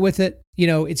fidgeting with it. You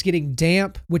know, it's getting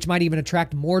damp, which might even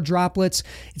attract more droplets.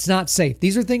 It's not safe.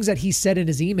 These are things that he said in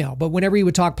his email. But whenever he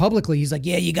would talk publicly, he's like,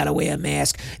 yeah, you got to wear a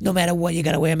mask. No matter what, you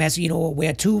got to wear a mask. You know what?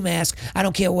 Wear two masks. I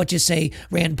don't care what you say,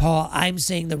 Rand Paul. I'm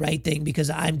saying the right thing because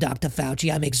I'm Dr.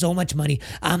 Fauci. I make so much money.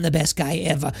 I'm the best guy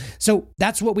ever. So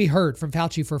that's what we heard from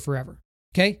Fauci for forever.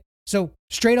 Okay? So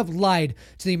straight up lied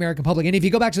to the American public. And if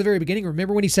you go back to the very beginning,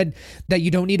 remember when he said that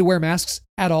you don't need to wear masks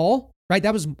at all? Right?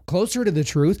 That was closer to the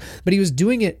truth, but he was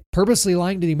doing it purposely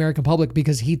lying to the American public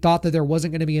because he thought that there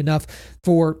wasn't going to be enough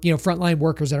for, frontline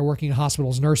workers that are working in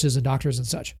hospitals, nurses and doctors and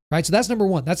such. Right? So that's number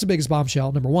one. That's the biggest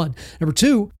bombshell. Number one. Number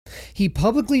two, he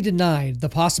publicly denied the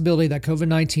possibility that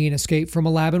COVID-19 escaped from a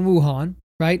lab in Wuhan,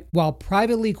 right? While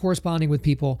privately corresponding with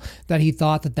people that he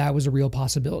thought that was a real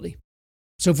possibility.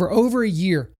 So for over a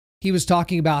year, he was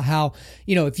talking about how,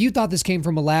 if you thought this came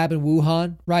from a lab in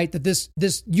Wuhan, right, that this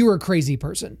you were a crazy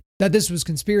person, that this was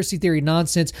conspiracy theory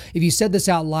nonsense. If you said this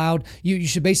out loud, you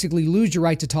should basically lose your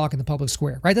right to talk in the public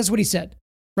square, right? That's what he said,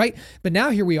 right? But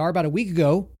now here we are about a week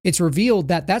ago, it's revealed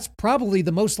that that's probably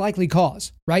the most likely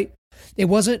cause, right? It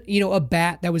wasn't, a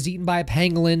bat that was eaten by a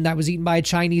pangolin, that was eaten by a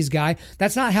Chinese guy.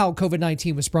 That's not how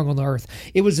COVID-19 was sprung on the earth.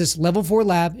 It was this level 4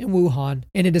 lab in Wuhan,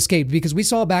 and it escaped because we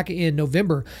saw back in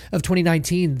November of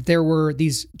 2019, there were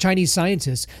these Chinese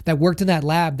scientists that worked in that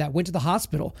lab that went to the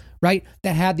hospital, right?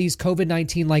 That had these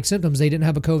COVID-19 like symptoms. They didn't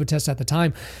have a COVID test at the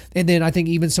time. And then I think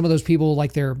even some of those people,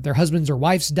 like their husbands or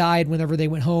wives died whenever they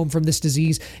went home from this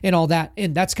disease and all that.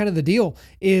 And that's kind of the deal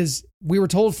is we were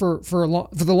told for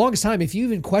the longest time, if you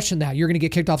even question that, you're going to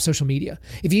get kicked off social media.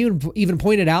 If you even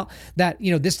pointed out that,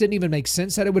 this didn't even make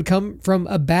sense that it would come from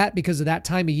a bat because of that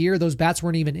time of year, those bats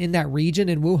weren't even in that region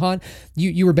in Wuhan,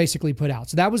 you were basically put out.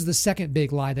 So that was the second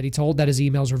big lie that he told that his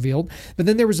emails revealed. But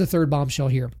then there was a third bombshell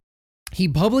here. He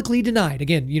publicly denied,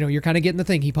 again, you're kind of getting the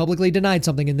thing. He publicly denied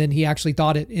something and then he actually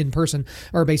thought it in person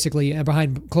or basically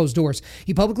behind closed doors.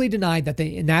 He publicly denied that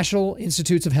the National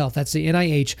Institutes of Health, that's the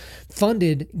NIH,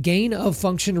 funded gain of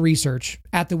function research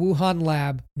at the Wuhan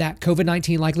lab that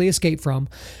COVID-19 likely escaped from,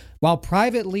 while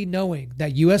privately knowing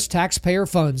that U.S. taxpayer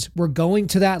funds were going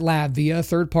to that lab via a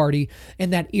third party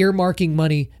and that earmarking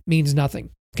money means nothing.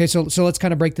 Okay, so let's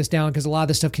kind of break this down because a lot of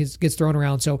this stuff gets thrown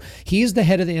around. So he is the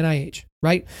head of the NIH,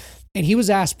 right? And he was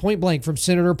asked point blank from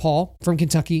Senator Paul from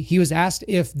Kentucky. He was asked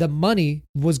if the money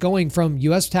was going from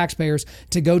U.S. taxpayers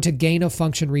to go to gain of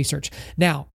function research.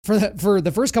 Now, for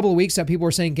the first couple of weeks that people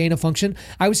were saying gain of function,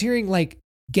 I was hearing like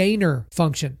gainer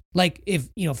function. Like if,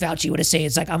 Fauci would have said,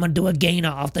 it's like, I'm going to do a gainer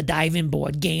off the diving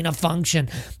board, gain of function.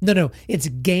 No, it's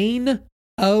gain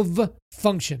of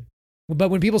function. But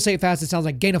when people say it fast, it sounds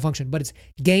like gain of function, but it's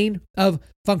gain of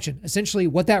function. Essentially,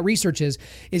 what that research is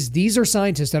these are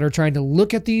scientists that are trying to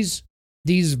look at these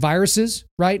viruses,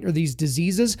 right, or these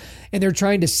diseases, and they're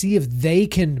trying to see if they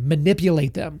can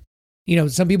manipulate them.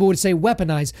 Some people would say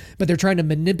weaponize, but they're trying to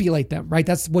manipulate them, right?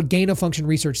 That's what gain of function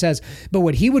research says. But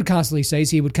what he would constantly say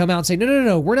is he would come out and say,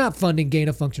 no, we're not funding gain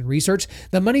of function research.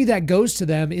 The money that goes to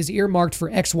them is earmarked for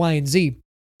X, Y, and Z.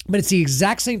 But it's the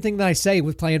exact same thing that I say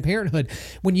with Planned Parenthood.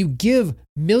 When you give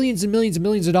millions and millions and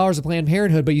millions of dollars to Planned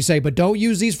Parenthood, but you say, but don't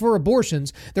use these for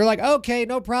abortions, they're like, okay,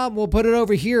 no problem. We'll put it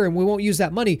over here and we won't use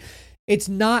that money. It's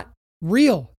not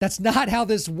real. That's not how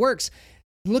this works.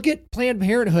 Look at Planned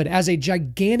Parenthood as a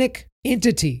gigantic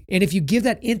entity. And if you give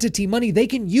that entity money, they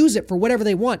can use it for whatever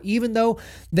they want, even though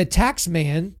the tax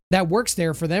man that works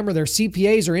there for them or their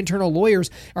CPAs or internal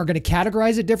lawyers are going to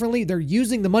categorize it differently. They're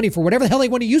using the money for whatever the hell they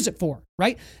want to use it for,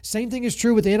 right? Same thing is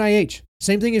true with the NIH.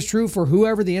 Same thing is true for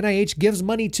whoever the NIH gives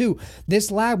money to. This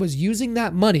lab was using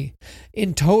that money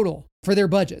in total for their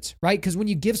budgets, right? Because when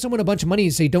you give someone a bunch of money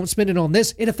and say, don't spend it on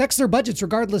this, it affects their budgets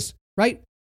regardless, right?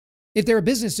 If they're a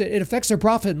business, it affects their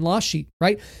profit and loss sheet,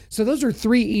 right? So those are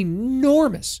three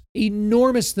enormous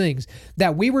things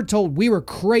that we were told we were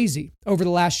crazy over the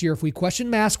last year. If we question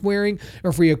mask wearing, or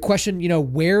if we question,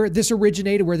 where this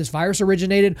originated, where this virus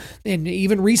originated, and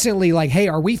even recently, like, hey,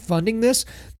 are we funding this?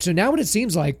 So now what it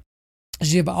seems like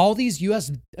is you have all these U.S.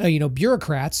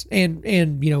 bureaucrats and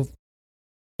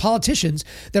politicians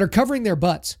that are covering their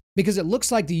butts because it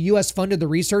looks like the U.S. funded the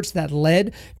research that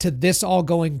led to this all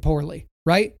going poorly,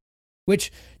 right?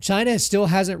 Which China still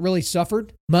hasn't really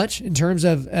suffered much in terms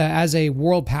of as a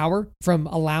world power from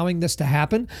allowing this to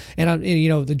happen. And,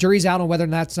 the jury's out on whether or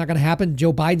not that's not going to happen.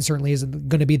 Joe Biden certainly isn't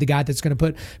going to be the guy that's going to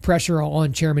put pressure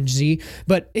on Chairman Xi.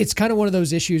 But it's kind of one of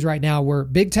those issues right now where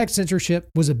big tech censorship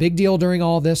was a big deal during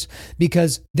all of this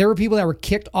because there were people that were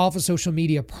kicked off of social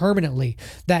media permanently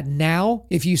that now,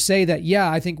 if you say that,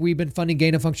 yeah, I think we've been funding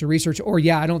gain of function research, or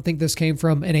yeah, I don't think this came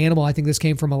from an animal, I think this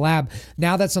came from a lab.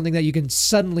 Now that's something that you can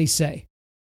suddenly say.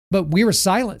 But we were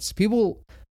silenced. People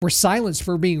were silenced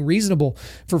for being reasonable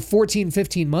for 14,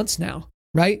 15 months now,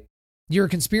 right? You're a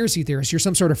conspiracy theorist. You're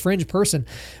some sort of fringe person.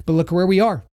 But look where we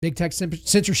are. Big tech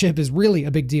censorship is really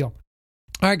a big deal.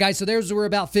 All right, guys. So those were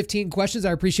about 15 questions.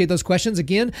 I appreciate those questions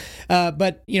again.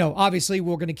 But, obviously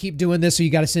we're going to keep doing this. So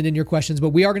you got to send in your questions. But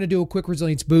we are going to do a quick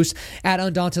resilience boost at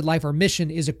Undaunted Life. Our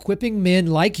mission is equipping men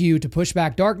like you to push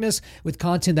back darkness with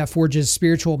content that forges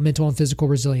spiritual, mental, and physical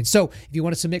resilience. So if you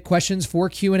want to submit questions for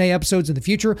Q&A episodes in the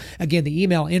future, again, the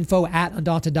email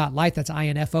info@undaunted.life. That's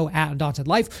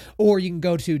info@undaunted.life. Or you can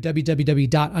go to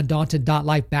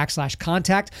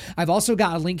www.undaunted.life/contact. I've also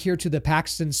got a link here to the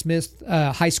Paxton Smith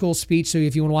high school speech.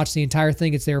 So if you want to watch the entire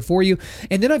thing, it's there for you.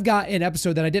 And then I've got an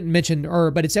episode that I didn't mention,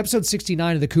 but it's episode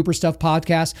 69 of the Cooper Stuff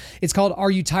podcast. It's called Are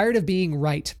You Tired of Being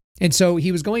Right? And so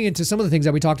he was going into some of the things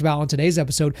that we talked about on today's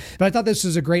episode, but I thought this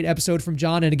was a great episode from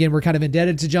John. And again, we're kind of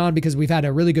indebted to John because we've had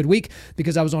a really good week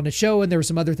because I was on the show and there were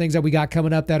some other things that we got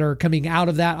coming up that are coming out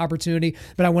of that opportunity,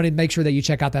 but I wanted to make sure that you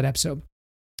check out that episode.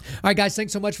 All right, guys,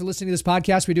 thanks so much for listening to this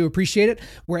podcast. We do appreciate it.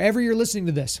 Wherever you're listening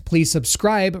to this, please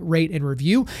subscribe, rate, and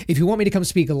review. If you want me to come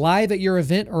speak live at your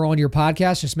event or on your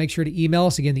podcast, just make sure to email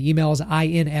us. Again, the email is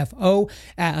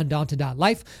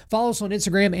info@undaunted.life. Follow us on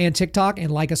Instagram and TikTok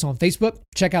and like us on Facebook.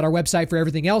 Check out our website for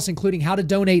everything else, including how to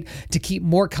donate to keep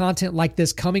more content like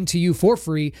this coming to you for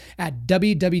free at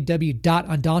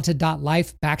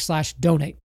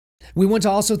www.undaunted.life/donate. We want to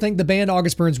also thank the band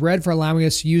August Burns Red for allowing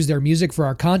us to use their music for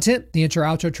our content. The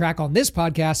intro-outro track on this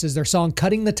podcast is their song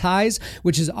Cutting the Ties,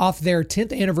 which is off their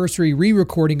 10th anniversary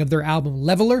re-recording of their album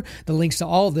Leveler. The links to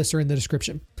all of this are in the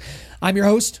description. I'm your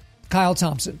host, Kyle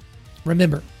Thompson.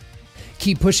 Remember,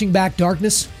 keep pushing back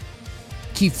darkness,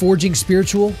 keep forging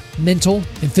spiritual, mental,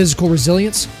 and physical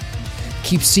resilience,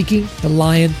 keep seeking the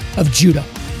Lion of Judah.